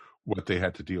after what they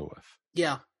had to deal with.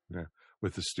 Yeah.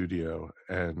 With the studio,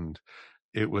 and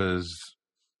it was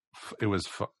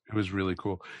really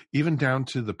cool. Even down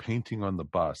to the painting on the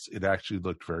bus, it actually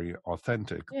looked very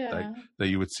authentic. Yeah. That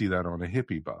you would see that on a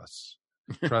hippie bus.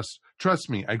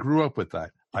 Trust me, I grew up with that.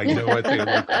 I know what they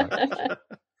look like.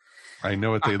 I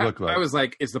know what they look like. I was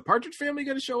like, is the Partridge Family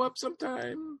going to show up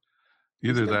sometime?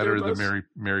 Either that or the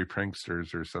Merry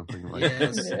Pranksters or something like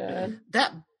that. Yeah.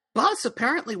 That bus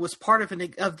apparently was part of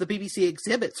the BBC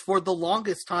exhibits for the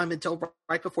longest time until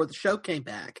right before the show came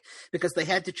back, because they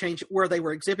had to change where they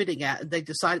were exhibiting at, and they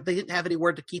decided they didn't have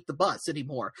anywhere to keep the bus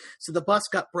anymore. So the bus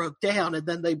got broke down, and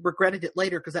then they regretted it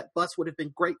later because that bus would have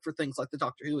been great for things like the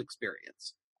Doctor Who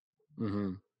experience.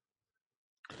 Mm-hmm.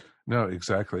 No,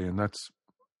 exactly. And it's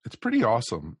pretty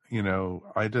awesome.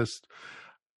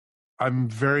 I'm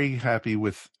very happy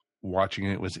with watching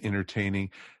it. It was entertaining.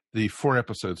 The 4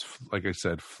 episodes, like I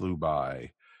said, flew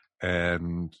by,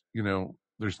 and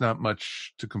there's not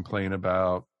much to complain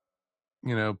about.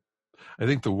 I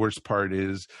think the worst part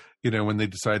is, when they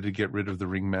decided to get rid of the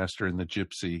ringmaster and the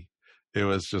gypsy, it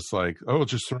was just like, oh,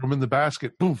 just throw them in the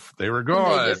basket. Poof, they were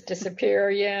gone. They just disappear.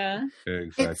 Yeah,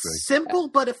 exactly. It's simple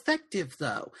but effective,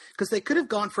 though, because they could have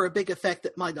gone for a big effect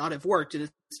that might not have worked,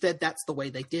 and instead, that's the way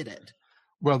they did it.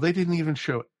 Well, they didn't even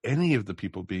show any of the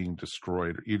people being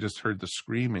destroyed. You just heard the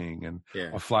screaming and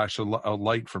a flash of a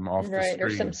light from off the screen. Or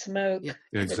some smoke. Yeah.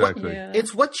 Exactly.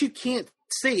 It's what you can't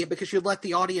see because you let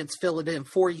the audience fill it in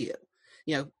for you.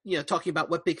 Talking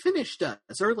about what Big Finish does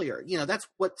earlier. That's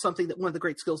something that one of the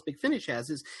great skills Big Finish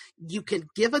has is you can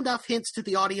give enough hints to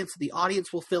the audience, and the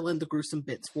audience will fill in the gruesome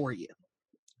bits for you.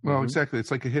 Well, exactly.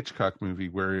 It's like a Hitchcock movie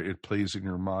where it plays in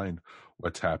your mind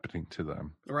what's happening to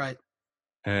them. Right.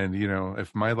 And,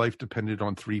 if my life depended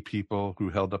on 3 people who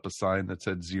held up a sign that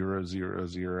said 0, 0,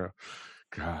 0,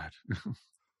 God,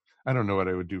 I don't know what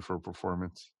I would do for a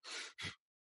performance.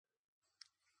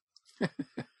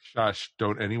 Shush,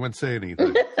 don't anyone say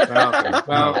anything.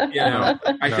 I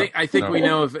think we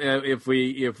know if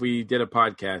we did a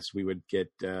podcast, we would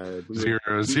get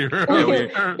 0, 0.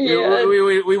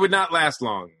 We would not last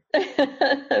long.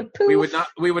 we would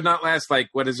not last like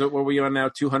what were we on now,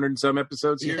 200 and some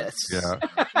episodes here? Yes. Yeah.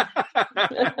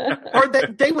 Or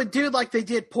they would do like they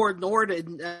did poor Nord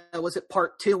in was it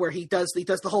part 2 where he does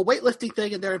the whole weightlifting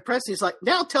thing and they're impressed. He's like,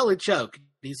 now tell a joke.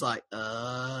 He's like,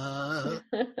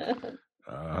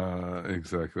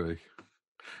 exactly.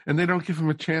 And they don't give him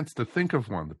a chance to think of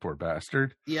one, the poor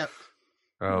bastard. Yep.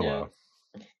 Oh well.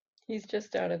 He's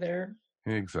just out of there.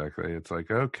 Exactly. It's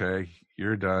like, okay,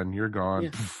 you're done. You're gone.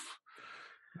 Yeah.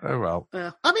 Oh, well.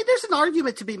 I mean, there's an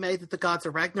argument to be made that the Gods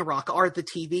of Ragnarok are the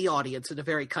TV audience in a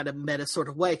very kind of meta sort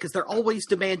of way, because they're always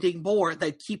demanding more.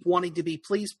 They keep wanting to be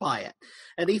pleased by it.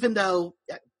 And even though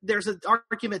there's an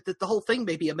argument that the whole thing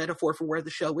may be a metaphor for where the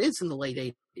show is in the late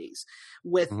 80s,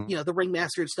 with, the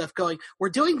Ringmaster and stuff going, we're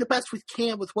doing the best we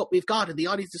can with what we've got. And the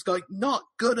audience is going, not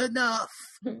good enough.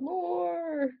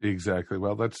 More. Exactly.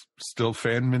 Well, that's still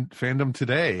fandom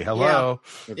today. Hello.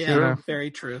 Yeah,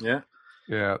 very true. Yeah.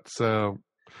 Yeah. So,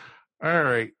 all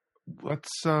right. Let's,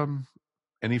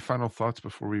 any final thoughts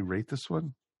before we rate this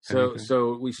one?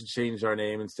 So we should change our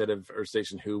name. Instead of Earth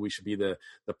Station Who, we should be the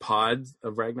Pod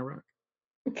of Ragnarok.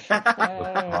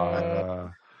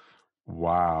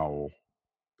 Wow.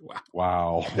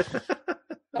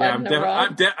 Yeah,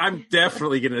 I'm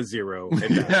definitely gonna 0. And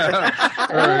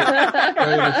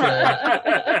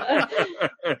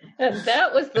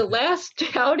that was the last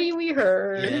howdy we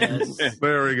heard. Yes.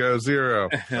 There we go, 0.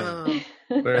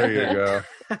 There you go.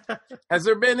 Has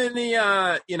there been any,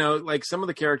 like some of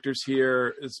the characters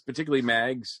here, particularly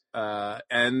Mags,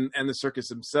 and the circus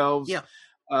themselves? Yeah.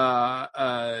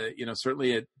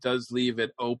 Certainly it does leave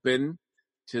it open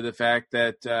to the fact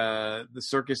that the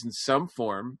circus in some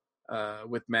form,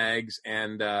 with Mags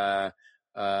and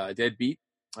Deadbeat,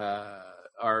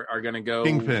 are going to go.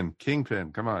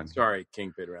 Kingpin, come on. Sorry,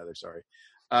 Kingpin, rather. Sorry.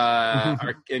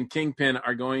 And Kingpin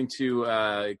are going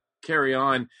to carry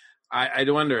on. I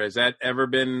wonder, has that ever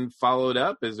been followed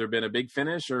up? Has there been a big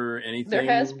finish or anything?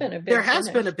 There has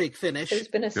been a big finish. There's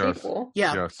been a sequel.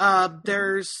 Yeah.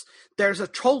 Yes. There's a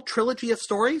whole trilogy of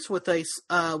stories with the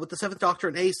Seventh Doctor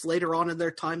and Ace later on in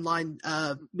their timeline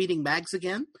meeting Mags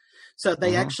again. So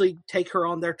they actually take her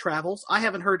on their travels. I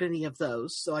haven't heard any of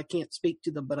those, so I can't speak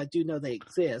to them, but I do know they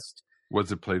exist.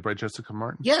 Was it played by Jessica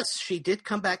Martin? Yes, she did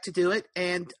come back to do it.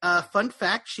 And fun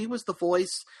fact, she was the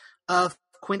voice of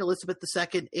Queen Elizabeth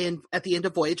II at the end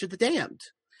of Voyage of the Damned.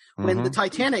 When the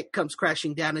Titanic comes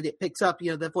crashing down and it picks up,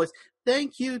 that voice,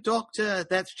 thank you, Doctor.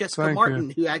 That's Jessica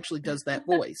Martin who actually does that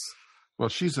voice. Well,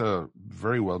 she's a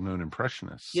very well-known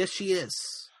impressionist. Yes, she is.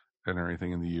 And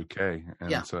everything in the UK.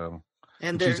 And so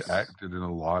and she's acted in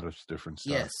a lot of different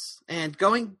stuff. Yes. And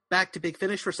going back to Big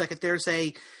Finish for a second, there's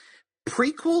a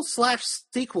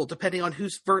prequel/sequel, depending on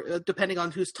whose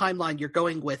timeline you're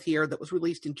going with here, that was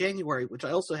released in January, which I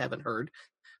also haven't heard,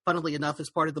 funnily enough, as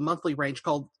part of the monthly range,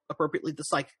 called appropriately The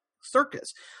Psychic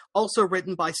Circus, also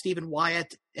written by Stephen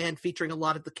Wyatt and featuring a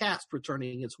lot of the cast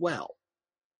returning as well.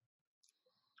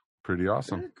 Pretty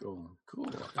awesome. Very cool.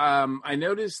 I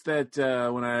noticed that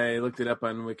when I looked it up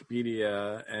on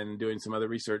Wikipedia and doing some other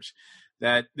research,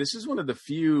 that this is one of the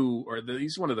few, or at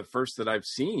least one of the first that I've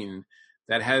seen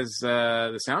that has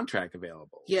the soundtrack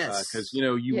available. Yes. Because,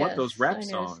 you want those rap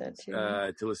songs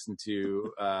to listen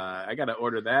to. I got to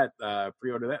order that,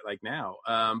 pre-order that like now.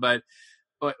 But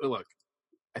look,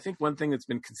 I think one thing that's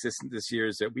been consistent this year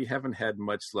is that we haven't had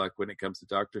much luck when it comes to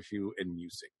Doctor Who and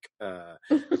music. But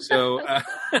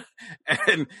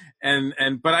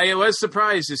I was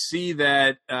surprised to see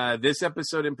that this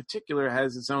episode in particular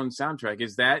has its own soundtrack.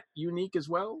 Is that unique as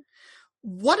well?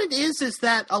 What it is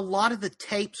that a lot of the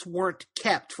tapes weren't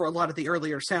kept for a lot of the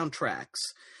earlier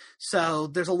soundtracks. So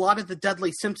there's a lot of the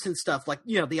Dudley Simpson stuff, like,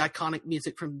 the iconic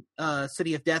music from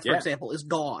City of Death, for example, is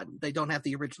gone. They don't have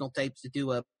the original tapes to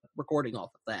do a recording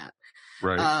off of that.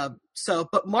 Right.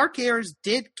 But Mark Ayers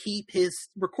did keep his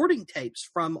recording tapes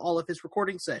from all of his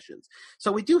recording sessions.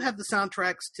 So we do have the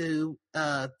soundtracks to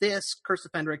this, Curse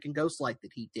of Fenric, and Ghostlight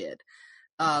that he did.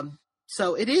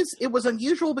 So it was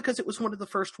unusual because it was one of the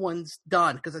first ones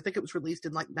done, because I think it was released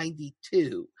in like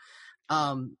 92.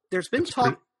 There's been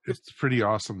talk. It's pretty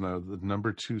awesome, though. The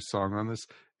number 2 song on this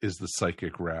is the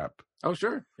Psychic Rap. Oh,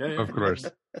 sure. Yeah. Of course.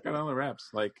 It's got all the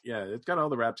raps. It's got all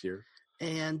the raps here.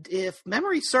 And if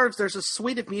memory serves, there's a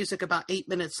suite of music about 8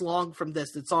 minutes long from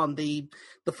this that's on the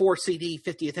 4-CD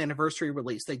 50th anniversary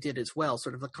release they did as well,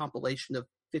 sort of a compilation of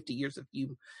 50 years of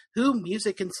Who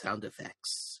music and sound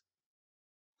effects.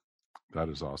 That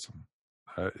is awesome.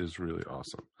 That is really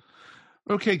awesome.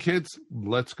 Okay, kids,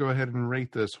 let's go ahead and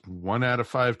rate this. 1 out of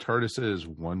 5 TARDISes,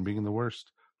 1 being the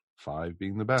worst, 5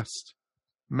 being the best.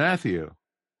 Matthew,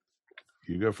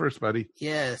 you go first, buddy.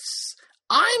 Yes.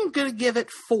 I'm going to give it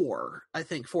 4. I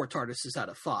think 4 TARDISes out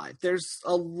of 5. There's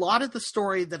a lot of the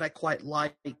story that I quite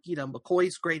like.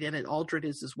 McCoy's great in it. Aldred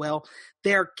is as well.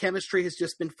 Their chemistry has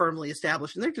just been firmly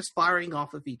established, and they're just firing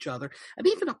off of each other. And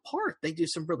even apart, they do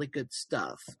some really good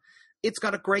stuff. It's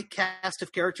got a great cast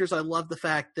of characters. I love the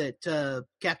fact that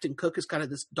Captain Cook is kind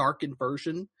of this darkened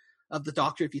version of the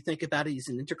Doctor. If you think about it, he's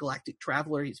an intergalactic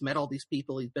traveler. He's met all these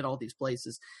people. He's been all these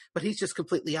places. But he's just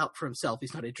completely out for himself.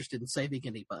 He's not interested in saving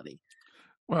anybody.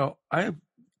 Well, I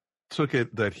took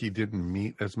it that he didn't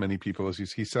meet as many people as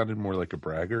he sounded more like a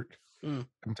braggart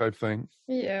type thing.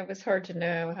 Yeah, it was hard to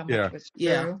know how much was true.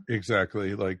 Yeah,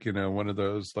 exactly. Like, one of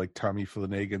those like Tommy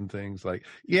Flanagan things. Like,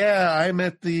 yeah, I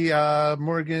met the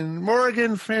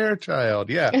Morgan Fairchild.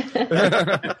 Yeah,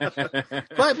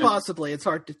 quite possibly. It's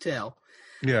hard to tell.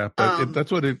 Yeah, but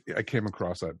that's what I came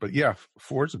across that. But yeah,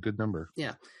 4 is a good number.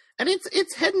 Yeah. And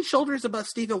it's head and shoulders above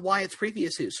Stephen Wyatt's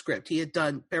previous Who script. He had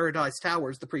done Paradise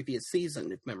Towers the previous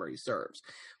season, if memory serves,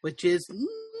 which is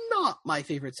not my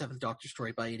favorite Seventh Doctor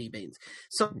story by any means.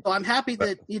 So I'm happy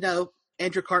that,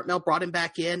 Andrew Cartmel brought him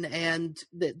back in and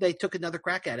they took another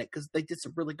crack at it, because they did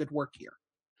some really good work here.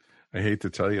 I hate to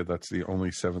tell you, that's the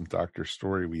only Seventh Doctor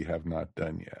story we have not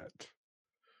done yet.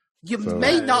 You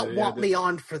may not want me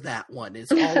on for that one,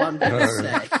 is all I'm going to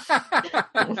say.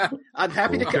 I'm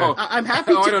happy to go. I'm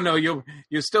happy to. I don't know. You'll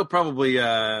still probably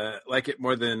like it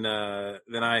more than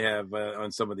I have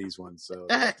on some of these ones. So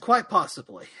quite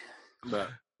possibly. But.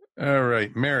 All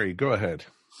right, Mary, go ahead.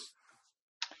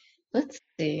 Let's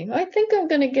see. I think I'm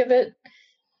going to give it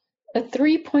a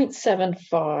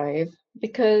 3.75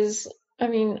 because,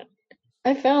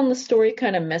 I found the story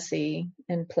kind of messy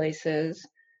in places.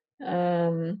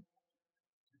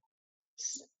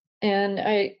 And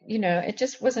it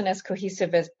just wasn't as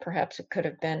cohesive as perhaps it could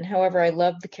have been. However, I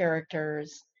loved the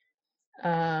characters.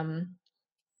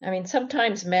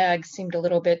 Sometimes Mag seemed a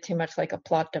little bit too much like a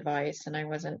plot device, and I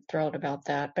wasn't thrilled about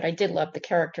that. But I did love the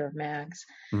character of Mags.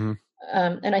 Mm-hmm.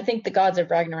 And I think the Gods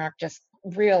of Ragnarok just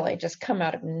really just come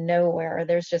out of nowhere.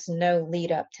 There's just no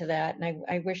lead up to that. And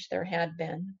I wish there had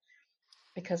been,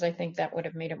 because I think that would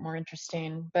have made it more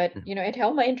interesting. But, it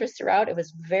held my interest throughout. It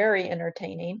was very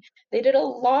entertaining. They did a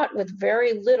lot with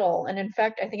very little. And in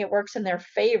fact, I think it works in their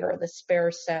favor, the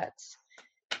spare sets.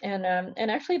 And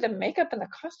actually the makeup and the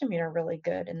costuming are really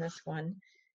good in this one.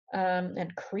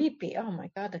 And creepy. Oh my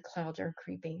God, the clouds are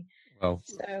creepy. Well,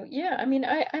 so yeah,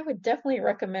 I would definitely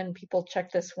recommend people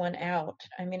check this one out.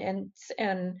 And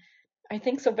I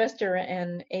think Sylvester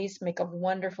and Ace make a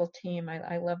wonderful team.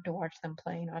 I love to watch them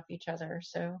playing off each other.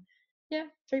 So, yeah,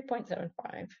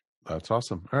 3.75. That's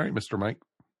awesome. All right, Mr. Mike.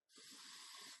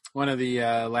 One of the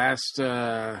last,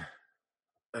 at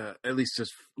least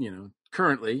just,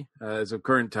 currently, as of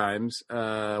current times,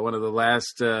 one of the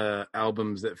last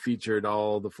albums that featured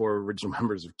all the 4 original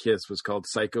members of KISS was called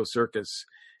Psycho Circus.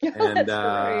 And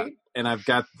right. And I've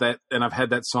got that, and I've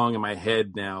had that song in my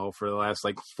head now for the last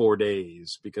 4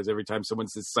 days, because every time someone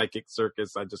says Psychic Circus,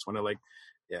 I just want to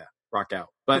rock out.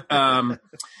 But but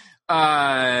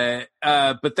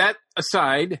that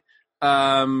aside,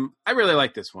 I really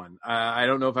like this one. I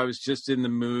don't know if I was just in the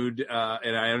mood,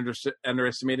 and I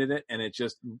underestimated it, and it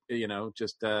just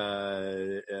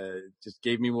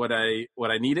gave me what I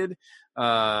needed,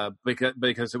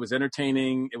 because it was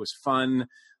entertaining, it was fun.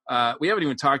 We haven't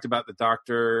even talked about the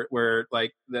Doctor, where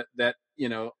the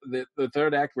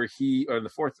third act where he, or the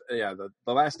fourth, the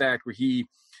last act where he,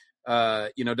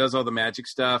 does all the magic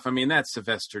stuff. I mean, that's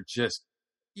Sylvester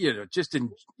you just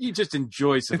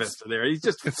enjoy Sylvester there. He's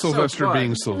just it's Sylvester so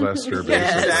being Sylvester.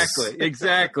 Yes.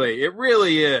 Exactly. It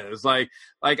really is.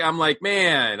 I'm like,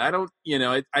 man, I don't,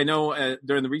 I know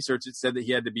during the research it said that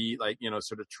he had to be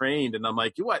sort of trained, and I'm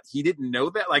like, what? He didn't know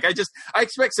that? I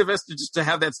expect Sylvester just to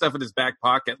have that stuff in his back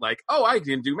pocket. I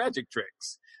can do magic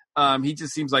tricks. He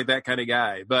just seems like that kind of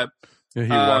guy. But he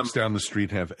walks down the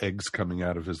street, have eggs coming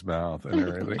out of his mouth and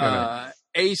everything.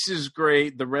 Ace is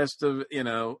great. The rest of,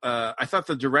 I thought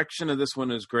the direction of this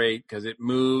one is great because it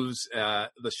moves.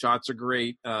 The shots are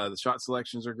great. The shot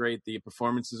selections are great. The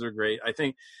performances are great. I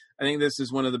think this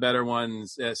is one of the better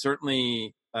ones,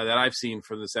 certainly that I've seen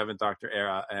from the 7th Doctor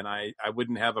era, and I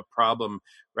wouldn't have a problem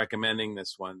recommending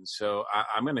this one. So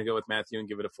I'm going to go with Matthew and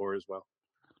give it a 4 as well.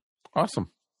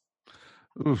 Awesome.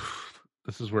 Oof,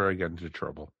 this is where I get into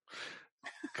trouble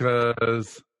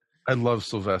because I love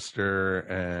Sylvester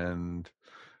and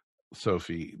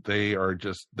Sophie. They are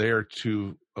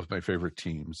 2 of my favorite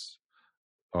teams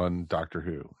on Doctor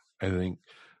Who. I think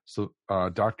so.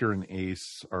 Doctor and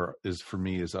Ace is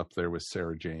up there with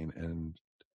Sarah Jane and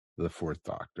the 4th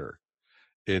Doctor.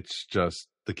 It's just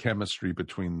the chemistry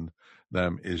between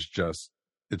them is just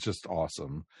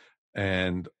awesome,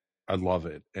 and I love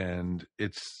it. And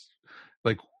it's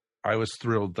I was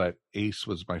thrilled that Ace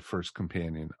was my first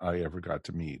companion I ever got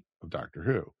to meet of Doctor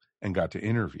Who and got to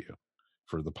interview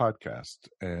for the podcast.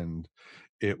 And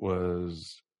it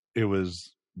was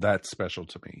that special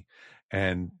to me.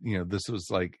 And, this was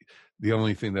the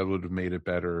only thing that would have made it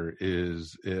better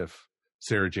is if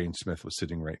Sarah Jane Smith was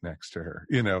sitting right next to her,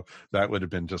 that would have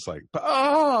been just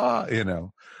but,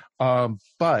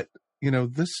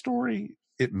 this story,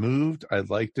 it moved. I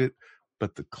liked it.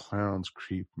 But the clowns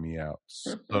creeped me out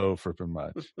so freaking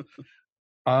much.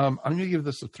 I'm going to give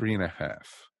this a 3.5.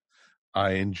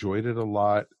 I enjoyed it a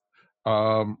lot.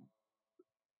 I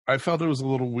felt it was a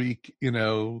little weak,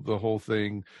 the whole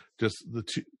thing. Just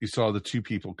you saw the 2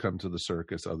 people come to the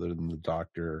circus other than the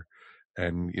Doctor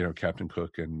and, Captain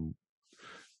Cook and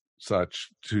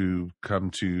such to come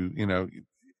to,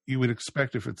 you would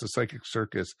expect if it's a psychic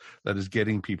circus that is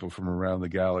getting people from around the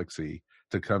galaxy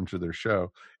to come to their show,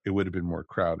 it would have been more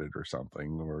crowded or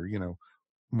something, or,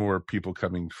 more people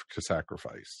coming to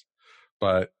sacrifice.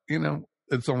 But,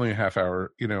 it's only a half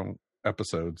hour,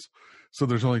 episodes. So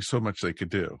there's only so much they could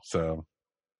do. So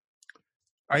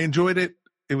I enjoyed it.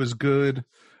 It was good.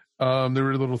 There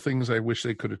were little things I wish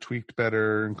they could have tweaked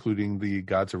better, including the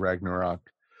Gods of Ragnarok,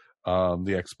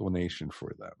 the explanation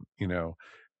for them.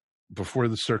 Before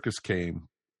the circus came,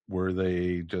 were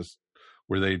they just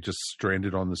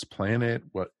stranded on this planet?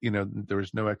 There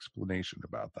was no explanation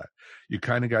about that. You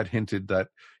kind of got hinted that,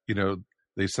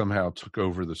 they somehow took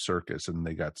over the circus and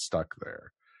they got stuck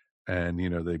there. And,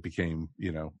 they became,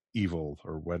 evil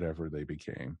or whatever they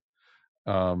became.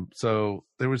 So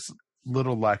there was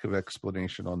little lack of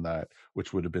explanation on that,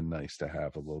 which would have been nice to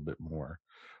have a little bit more.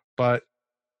 But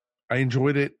I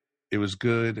enjoyed it. It was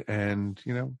good. And,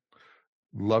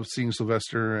 loved seeing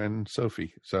Sylvester and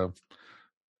Sophie. So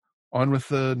on with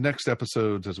the next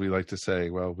episodes, as we like to say.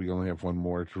 Well, we only have one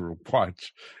more to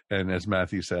watch. And as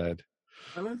Matthew said,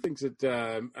 one of the things that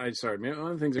one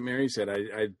of the things that Mary said,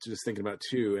 I just thinking about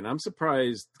too, and I'm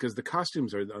surprised because the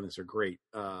costumes on this are great,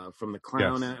 from the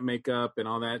clown makeup and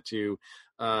all that to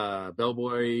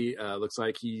Bellboy. Looks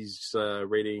like he's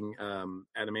raiding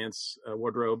Adamant's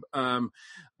wardrobe.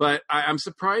 But I'm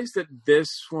surprised that this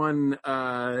one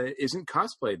isn't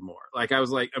cosplayed more. I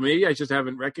was like, maybe I just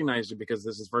haven't recognized it because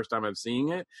this is the first time I'm seeing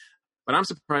it. But I'm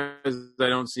surprised I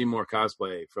don't see more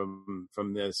cosplay from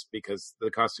this because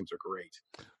the costumes are great.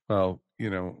 Well,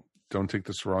 don't take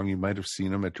this wrong. You might have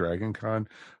seen them at Dragon Con,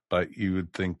 but you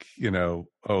would think,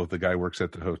 oh, the guy works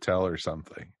at the hotel or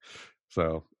something.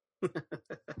 So,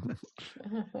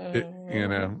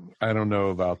 I don't know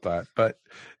about that, but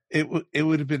it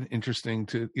would have been interesting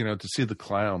to see the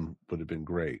clown would have been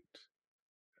great.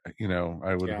 I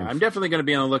would. Yeah, I'm definitely going to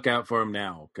be on the lookout for him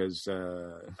now because,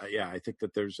 I think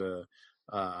that there's a,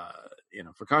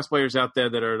 for cosplayers out there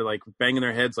that are like banging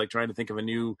their heads, like trying to think of a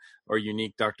new or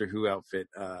unique Doctor Who outfit.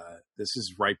 This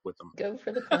is ripe with them. Go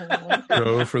for the clown.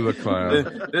 Go for the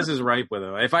clown. This is ripe with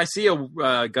them. If I see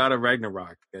a God of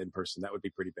Ragnarok in person, that would be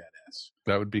pretty badass.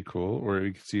 That would be cool. Or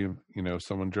you could see,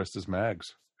 someone dressed as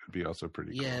Mags. Would be also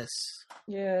pretty cool.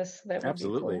 Yes, that would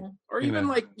absolutely be cool. Or even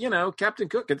like Captain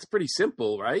Cook. It's pretty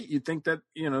simple, right? You'd think that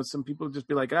some people would just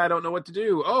be like, I don't know what to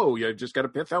do. Oh, you just got a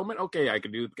pith helmet. Okay, I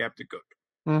can do Captain Cook.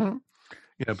 Mm-hmm.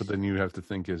 Yeah, but then you have to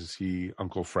think, is he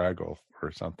Uncle Fraggle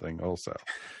or something also?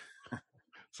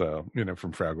 So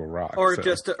from Fraggle Rock, or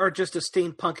just a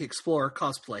steampunk explorer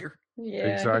cosplayer. Yeah,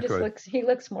 exactly. He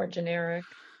looks more generic.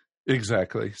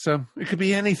 Exactly. So it could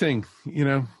be anything.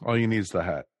 All you need is the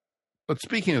hat. But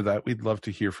speaking of that, we'd love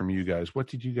to hear from you guys. What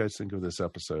did you guys think of this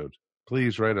episode?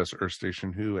 Please write us,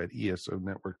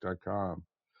 earthstationwho@esonetwork.com.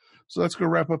 So let's go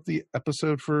wrap up the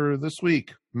episode for this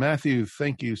week. Matthew,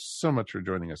 thank you so much for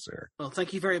joining us there. Well,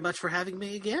 thank you very much for having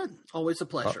me again. Always a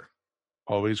pleasure.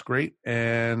 Always great.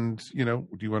 And, do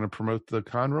you want to promote the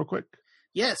con real quick?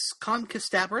 Yes, Con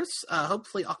Castabris,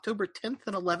 hopefully October 10th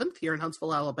and 11th here in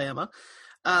Huntsville, Alabama.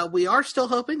 We are still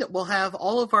hoping that we'll have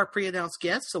all of our pre-announced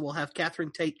guests, so we'll have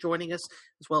Catherine Tate joining us,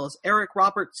 as well as Eric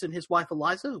Roberts and his wife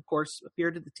Eliza, who, of course,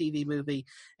 appeared in the TV movie,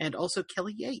 and also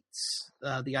Kelly Yates,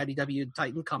 the IDW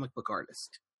Titan comic book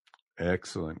artist.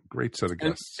 Excellent. Great set of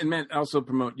guests. And Matt, also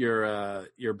promote your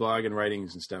blog and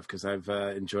writings and stuff, because I've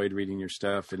enjoyed reading your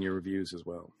stuff and your reviews as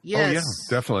well. Yes. Oh, yeah,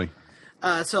 definitely.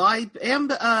 So I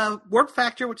am Warp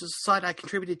Factor, which is a site I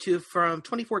contributed to from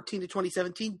 2014 to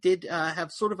 2017, did have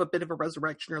sort of a bit of a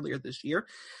resurrection earlier this year.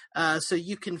 So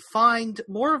you can find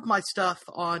more of my stuff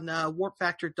on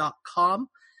warpfactor.com.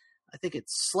 I think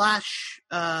it's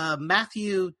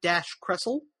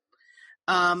 /Matthew-Kressel.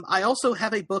 I also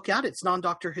have a book out. It's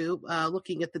non-Doctor Who,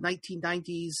 looking at the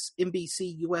 1990s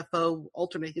NBC UFO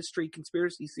alternate history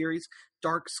conspiracy series,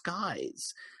 Dark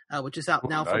Skies, which is out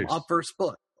now from Obverse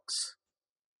Books.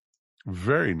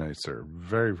 Very nice, sir.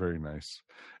 Very, very nice.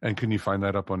 And can you find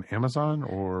that up on Amazon,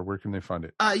 or where can they find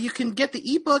it? You can get the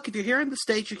ebook. If you're here in the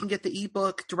States, you can get the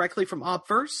ebook directly from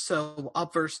Obverse, so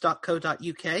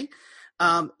obverse.co.uk.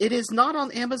 It is not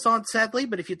on Amazon, sadly,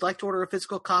 but if you'd like to order a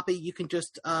physical copy, you can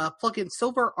just plug in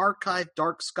Silver Archive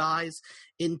Dark Skies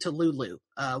into Lulu.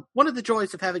 One of the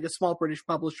joys of having a small British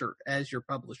publisher as your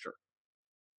publisher.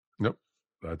 Nope.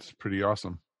 That's pretty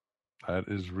awesome. That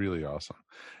is really awesome.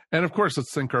 And, of course,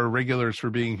 let's thank our regulars for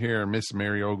being here. Miss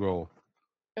Mary Ogle.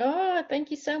 Oh, thank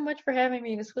you so much for having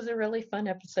me. This was a really fun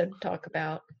episode to talk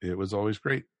about. It was always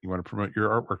great. You want to promote your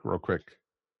artwork real quick?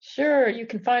 Sure. You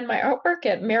can find my artwork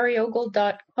at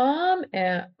maryogle.com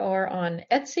or on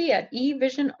Etsy at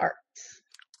eVision Arts.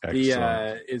 Is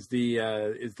the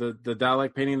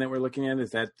Dalek painting that we're looking at, is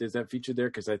that featured there?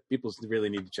 Because people really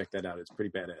need to check that out. It's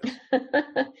pretty badass.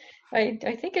 I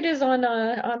think it is on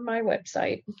my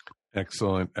website.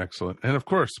 Excellent. And of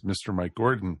course, Mr. Mike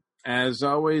Gordon. As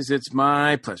always, it's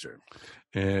my pleasure.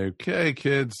 Okay,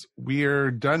 kids, we are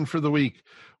done for the week.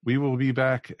 We will be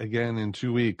back again in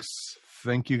 2 weeks.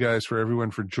 Thank you guys for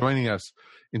everyone for joining us.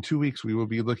 In 2 weeks, we will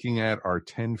be looking at our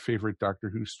 10 favorite Doctor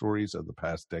Who stories of the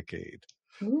past decade.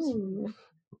 Ooh.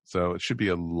 So it should be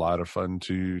a lot of fun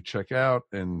to check out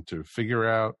and to figure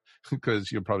out,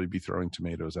 because you'll probably be throwing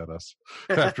tomatoes at us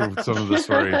after some of the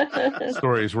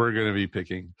stories we're going to be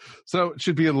picking. So it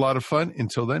should be a lot of fun.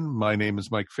 Until then, my name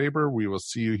is Mike Faber. We will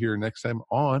see you here next time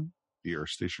on the Earth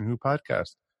Station Who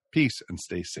podcast. Peace and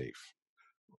stay safe.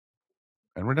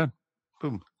 And we're done.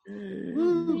 Boom.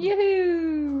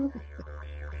 Yoo-hoo!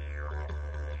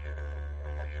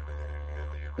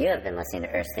 You have been listening to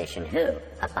Earth Station Who,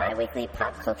 a bi-weekly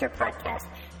pop culture podcast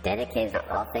dedicated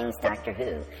to all things Doctor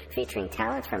Who, featuring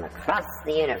talents from across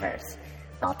the universe.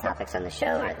 All topics on the show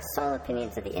are the sole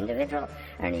opinions of the individual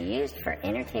and are used for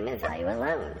entertainment value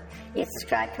alone. You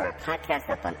subscribe to our podcast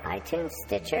up on iTunes,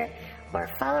 Stitcher, or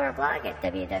follow our blog at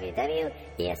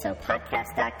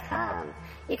www.esopodcast.com.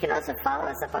 You can also follow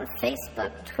us up on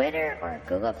Facebook, Twitter, or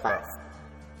Google+.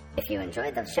 If you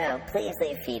enjoyed the show, please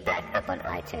leave feedback up on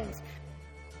iTunes.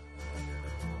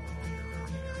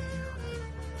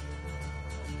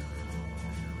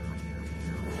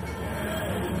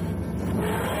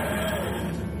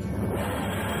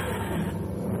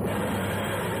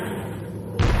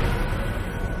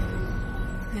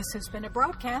 This has been a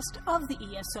broadcast of the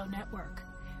ESO Network.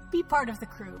 Be part of the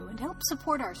crew and help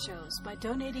support our shows by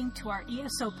donating to our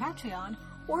ESO Patreon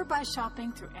or by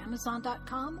shopping through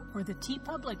Amazon.com or the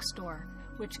TeePublic store,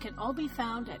 which can all be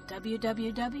found at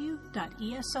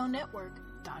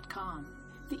www.esonetwork.com.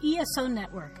 The ESO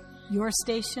Network, your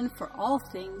station for all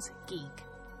things geek.